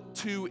little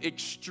too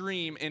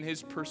extreme in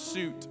his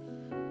pursuit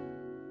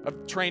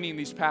of training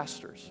these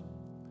pastors.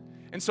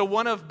 And so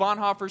one of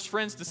Bonhoeffer's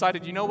friends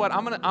decided, you know what,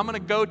 I'm gonna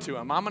go to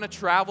him. I'm gonna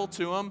travel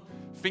to him.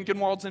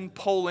 Finkenwald's in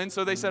Poland,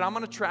 so they said, I'm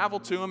gonna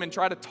travel to him and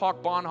try to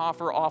talk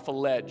Bonhoeffer off a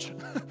ledge.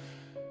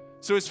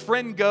 So his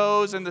friend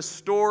goes, and the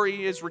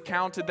story is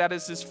recounted that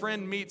as his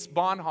friend meets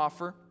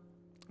Bonhoeffer,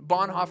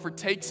 Bonhoeffer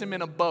takes him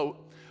in a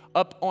boat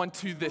up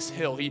onto this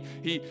hill.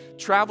 He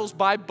travels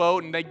by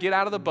boat, and they get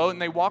out of the boat,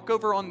 and they walk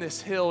over on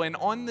this hill. And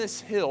on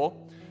this hill,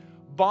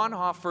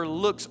 Bonhoeffer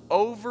looks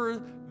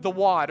over the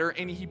water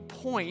and he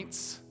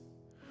points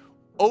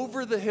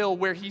over the hill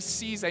where he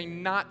sees a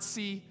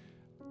Nazi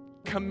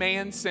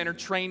command center,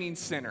 training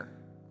center,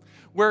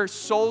 where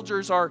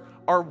soldiers are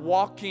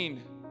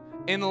walking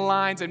in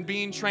lines and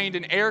being trained,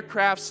 and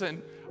aircrafts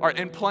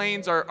and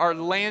planes are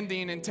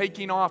landing and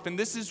taking off. And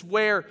this is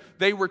where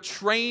they were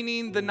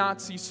training the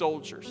Nazi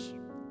soldiers.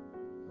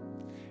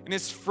 And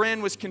his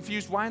friend was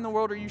confused. Why in the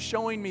world are you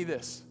showing me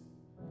this?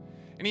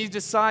 And he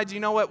decides, you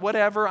know what,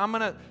 whatever, I'm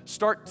going to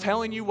start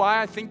telling you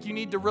why I think you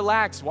need to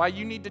relax, why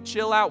you need to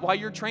chill out, why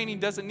your training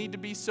doesn't need to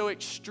be so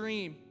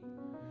extreme.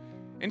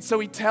 And so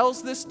he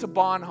tells this to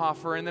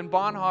Bonhoeffer, and then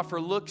Bonhoeffer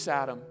looks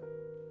at him,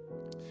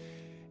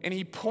 and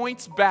he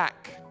points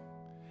back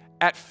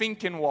at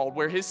Finkenwald,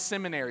 where his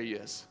seminary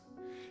is.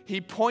 He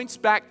points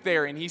back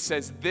there, and he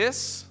says,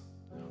 this,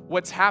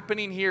 what's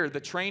happening here, the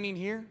training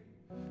here,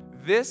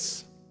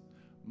 this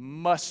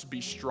must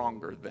be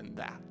stronger than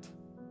that.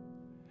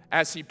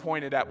 As he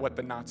pointed at what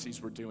the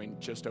Nazis were doing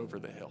just over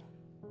the hill.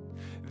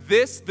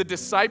 This, the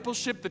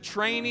discipleship, the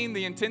training,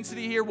 the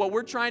intensity here, what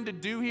we're trying to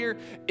do here,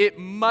 it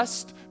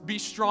must be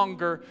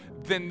stronger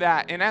than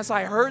that. And as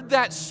I heard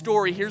that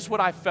story, here's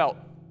what I felt.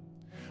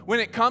 When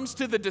it comes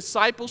to the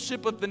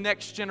discipleship of the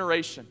next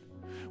generation,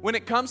 when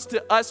it comes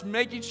to us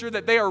making sure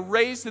that they are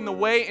raised in the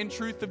way and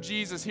truth of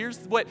Jesus, here's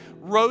what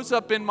rose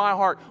up in my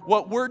heart.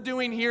 What we're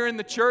doing here in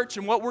the church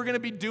and what we're going to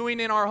be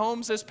doing in our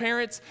homes as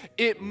parents,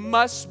 it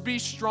must be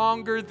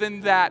stronger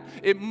than that.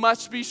 It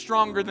must be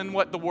stronger than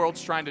what the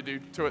world's trying to do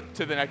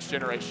to the next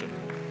generation.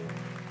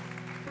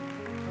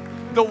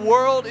 The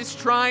world is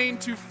trying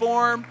to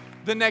form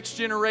the next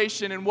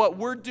generation, and what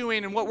we're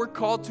doing and what we're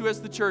called to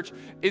as the church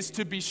is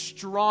to be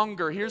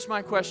stronger. Here's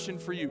my question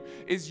for you.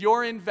 Is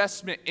your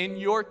investment in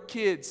your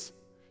kids'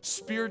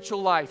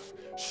 spiritual life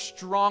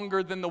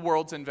stronger than the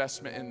world's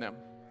investment in them?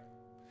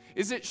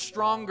 Is it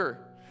stronger?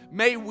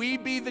 May we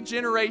be the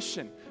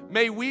generation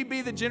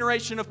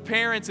of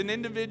parents and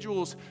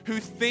individuals who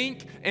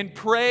think and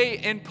pray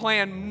and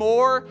plan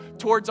more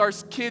towards our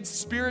kids'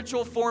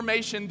 spiritual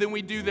formation than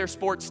we do their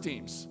sports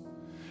teams.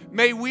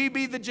 May we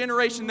be the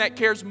generation that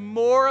cares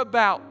more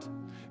about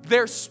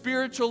their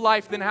spiritual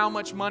life than how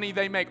much money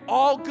they make.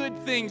 All good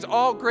things,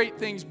 all great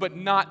things, but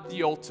not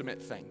the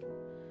ultimate thing.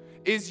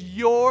 Is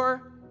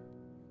your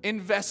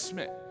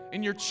investment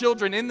in your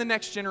children, in the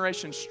next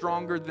generation,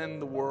 stronger than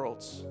the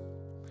world's?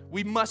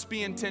 We must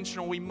be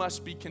intentional. We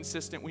must be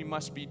consistent. We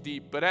must be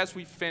deep. But as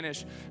we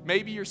finish,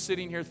 maybe you're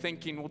sitting here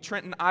thinking, well,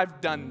 Trenton,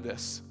 I've done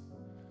this.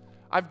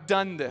 I've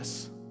done this,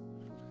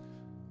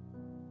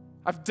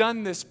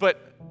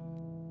 but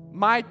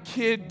my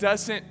kid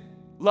doesn't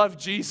love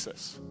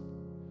Jesus.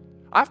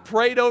 I've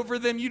prayed over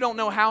them. You don't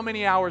know how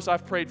many hours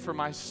I've prayed for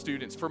my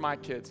students, for my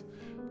kids.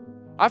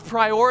 I've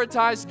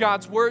prioritized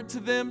God's word to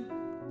them.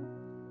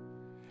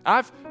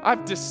 I've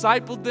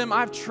discipled them.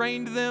 I've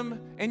trained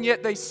them, and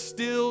yet they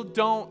still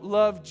don't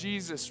love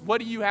Jesus. What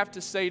do you have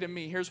to say to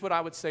me? Here's what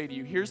I would say to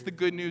you. Here's the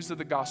good news of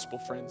the gospel,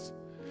 friends.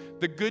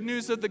 The good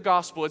news of the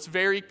gospel, it's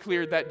very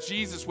clear that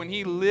Jesus, when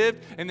he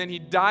lived and then he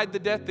died the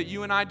death that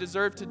you and I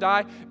deserve to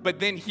die, but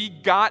then he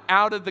got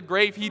out of the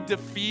grave. He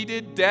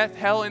defeated death,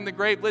 hell, and the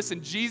grave.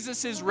 Listen,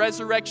 Jesus'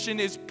 resurrection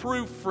is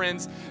proof,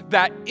 friends,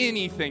 that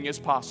anything is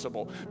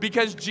possible.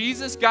 Because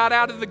Jesus got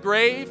out of the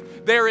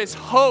grave, there is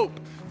hope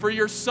for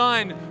your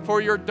son,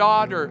 for your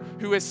daughter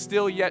who is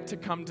still yet to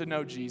come to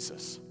know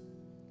Jesus.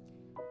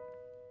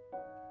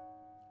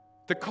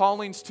 The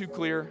calling's too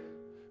clear,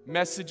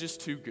 message is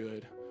too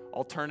good.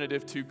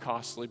 Alternative too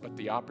costly, but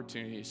the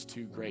opportunity is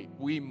too great.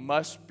 We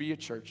must be a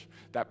church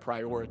that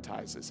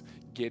prioritizes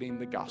getting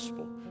the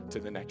gospel to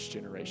the next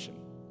generation.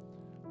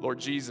 Lord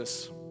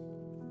Jesus,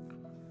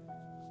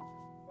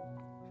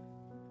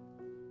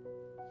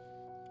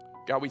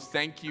 God, we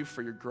thank you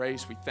for your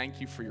grace. We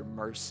thank you for your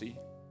mercy.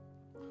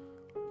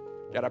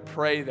 God, I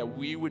pray that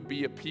we would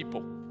be a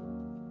people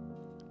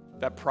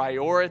that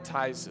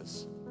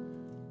prioritizes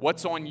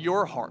what's on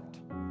your heart,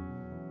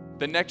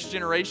 the next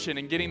generation,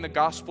 and getting the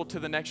gospel to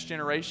the next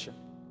generation.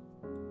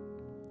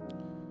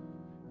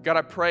 God,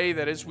 I pray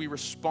that as we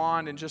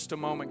respond in just a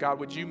moment, God,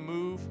 would you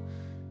move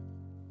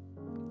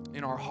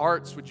in our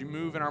hearts? Would you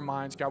move in our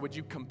minds? God, would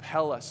you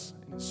compel us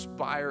and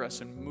inspire us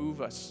and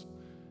move us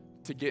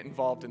to get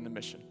involved in the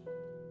mission?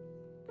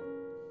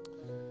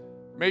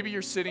 Maybe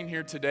you're sitting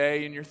here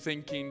today and you're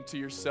thinking to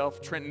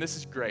yourself, Trenton, this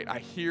is great. I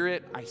hear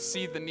it. I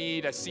see the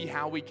need. I see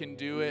how we can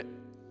do it.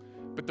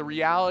 But the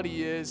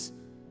reality is,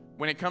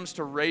 when it comes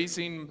to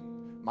raising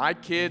my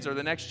kids or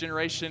the next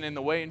generation in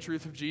the way and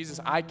truth of Jesus,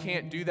 I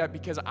can't do that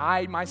because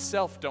I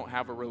myself don't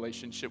have a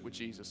relationship with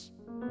Jesus.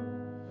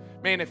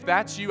 Man, if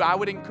that's you, I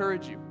would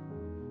encourage you.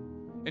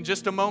 In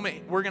just a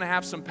moment, we're going to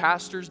have some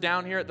pastors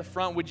down here at the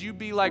front. Would you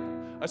be like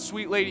a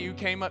sweet lady who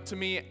came up to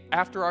me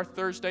after our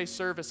Thursday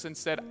service and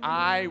said,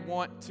 I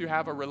want to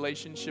have a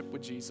relationship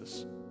with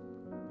Jesus?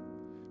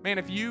 Man,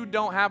 if you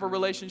don't have a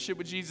relationship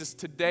with Jesus,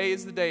 today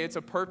is the day. It's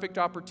a perfect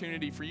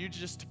opportunity for you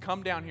just to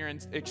come down here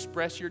and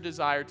express your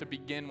desire to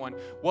begin one.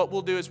 What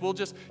we'll do is we'll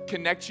just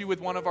connect you with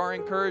one of our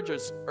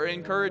encouragers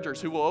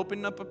who will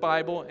open up a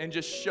Bible and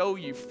just show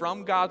you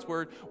from God's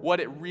Word what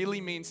it really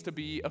means to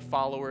be a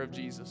follower of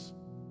Jesus.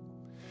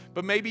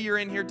 But maybe you're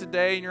in here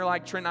today and you're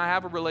like, Trenton, I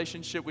have a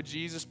relationship with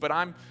Jesus, but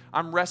I'm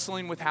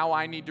wrestling with how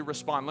I need to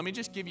respond. Let me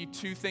just give you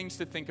two things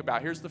to think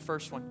about. Here's the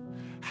first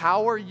one.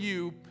 How are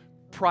you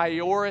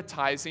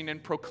prioritizing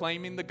and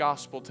proclaiming the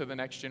gospel to the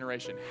next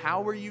generation?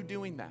 How are you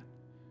doing that?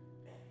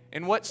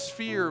 In what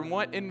sphere, in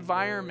what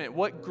environment,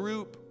 what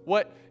group,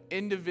 what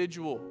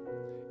individual?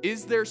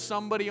 Is there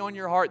somebody on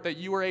your heart that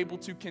you are able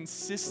to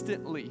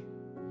consistently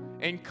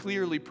and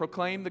clearly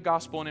proclaim the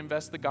gospel and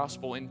invest the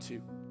gospel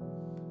into?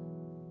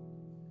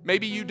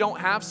 Maybe you don't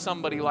have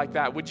somebody like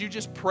that. Would you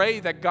just pray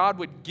that God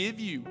would give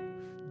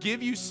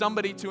you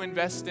somebody to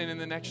invest in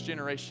the next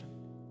generation?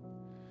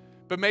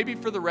 But maybe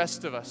for the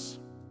rest of us,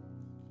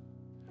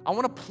 I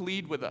want to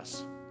plead with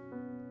us.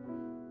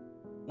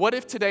 What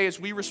if today as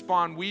we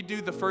respond, we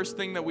do the first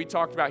thing that we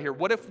talked about here?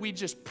 What if we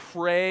just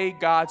pray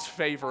God's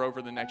favor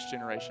over the next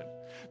generation?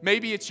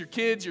 Maybe it's your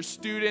kids, your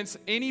students,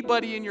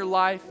 anybody in your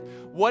life.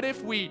 What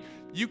if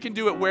you can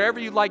do it wherever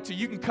you'd like to.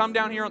 You can come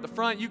down here on the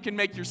front. You can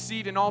make your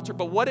seat an altar.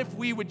 But what if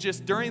we would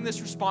just, during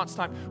this response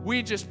time,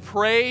 we just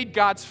prayed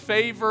God's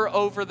favor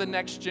over the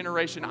next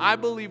generation? I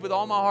believe with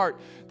all my heart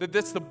that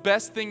that's the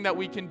best thing that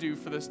we can do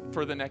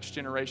for the next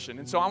generation.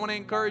 And so I want to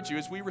encourage you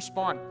as we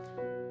respond.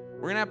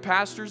 We're going to have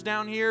pastors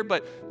down here,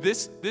 but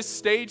this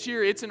stage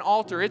here, it's an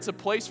altar. It's a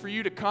place for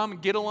you to come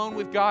and get alone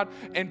with God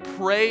and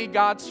pray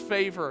God's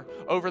favor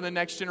over the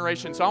next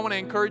generation. So I want to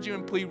encourage you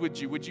and plead with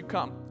you. Would you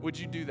come? Would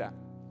you do that?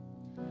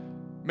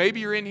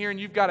 Maybe you're in here and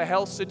you've got a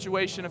health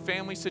situation, a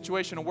family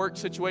situation, a work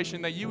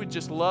situation that you would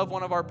just love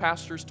one of our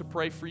pastors to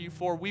pray for you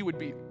for. We would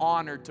be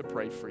honored to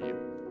pray for you.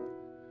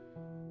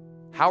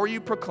 How are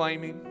you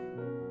proclaiming?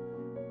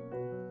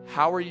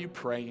 How are you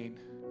praying?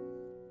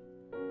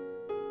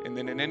 And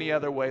then in any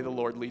other way the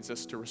Lord leads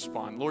us to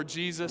respond. Lord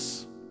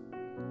Jesus,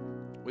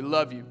 we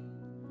love you.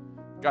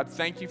 God,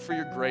 thank you for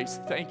your grace.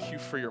 Thank you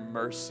for your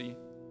mercy.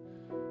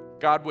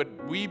 God,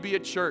 would we be a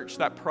church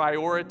that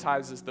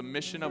prioritizes the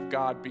mission of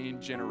God being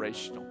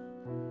generational?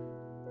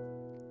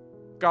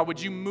 God, would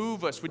you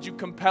move us? Would you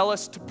compel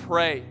us to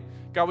pray?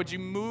 God, would you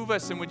move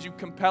us and would you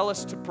compel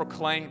us to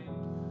proclaim?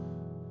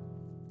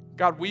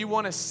 God, we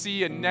want to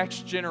see a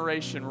next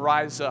generation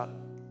rise up.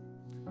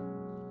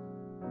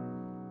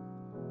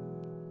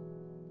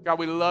 God,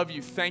 we love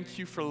you. Thank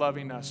you for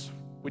loving us.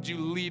 Would you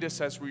lead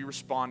us as we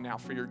respond now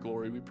for your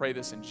glory? We pray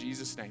this in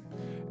Jesus' name.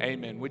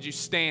 Amen. Would you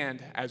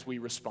stand as we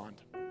respond?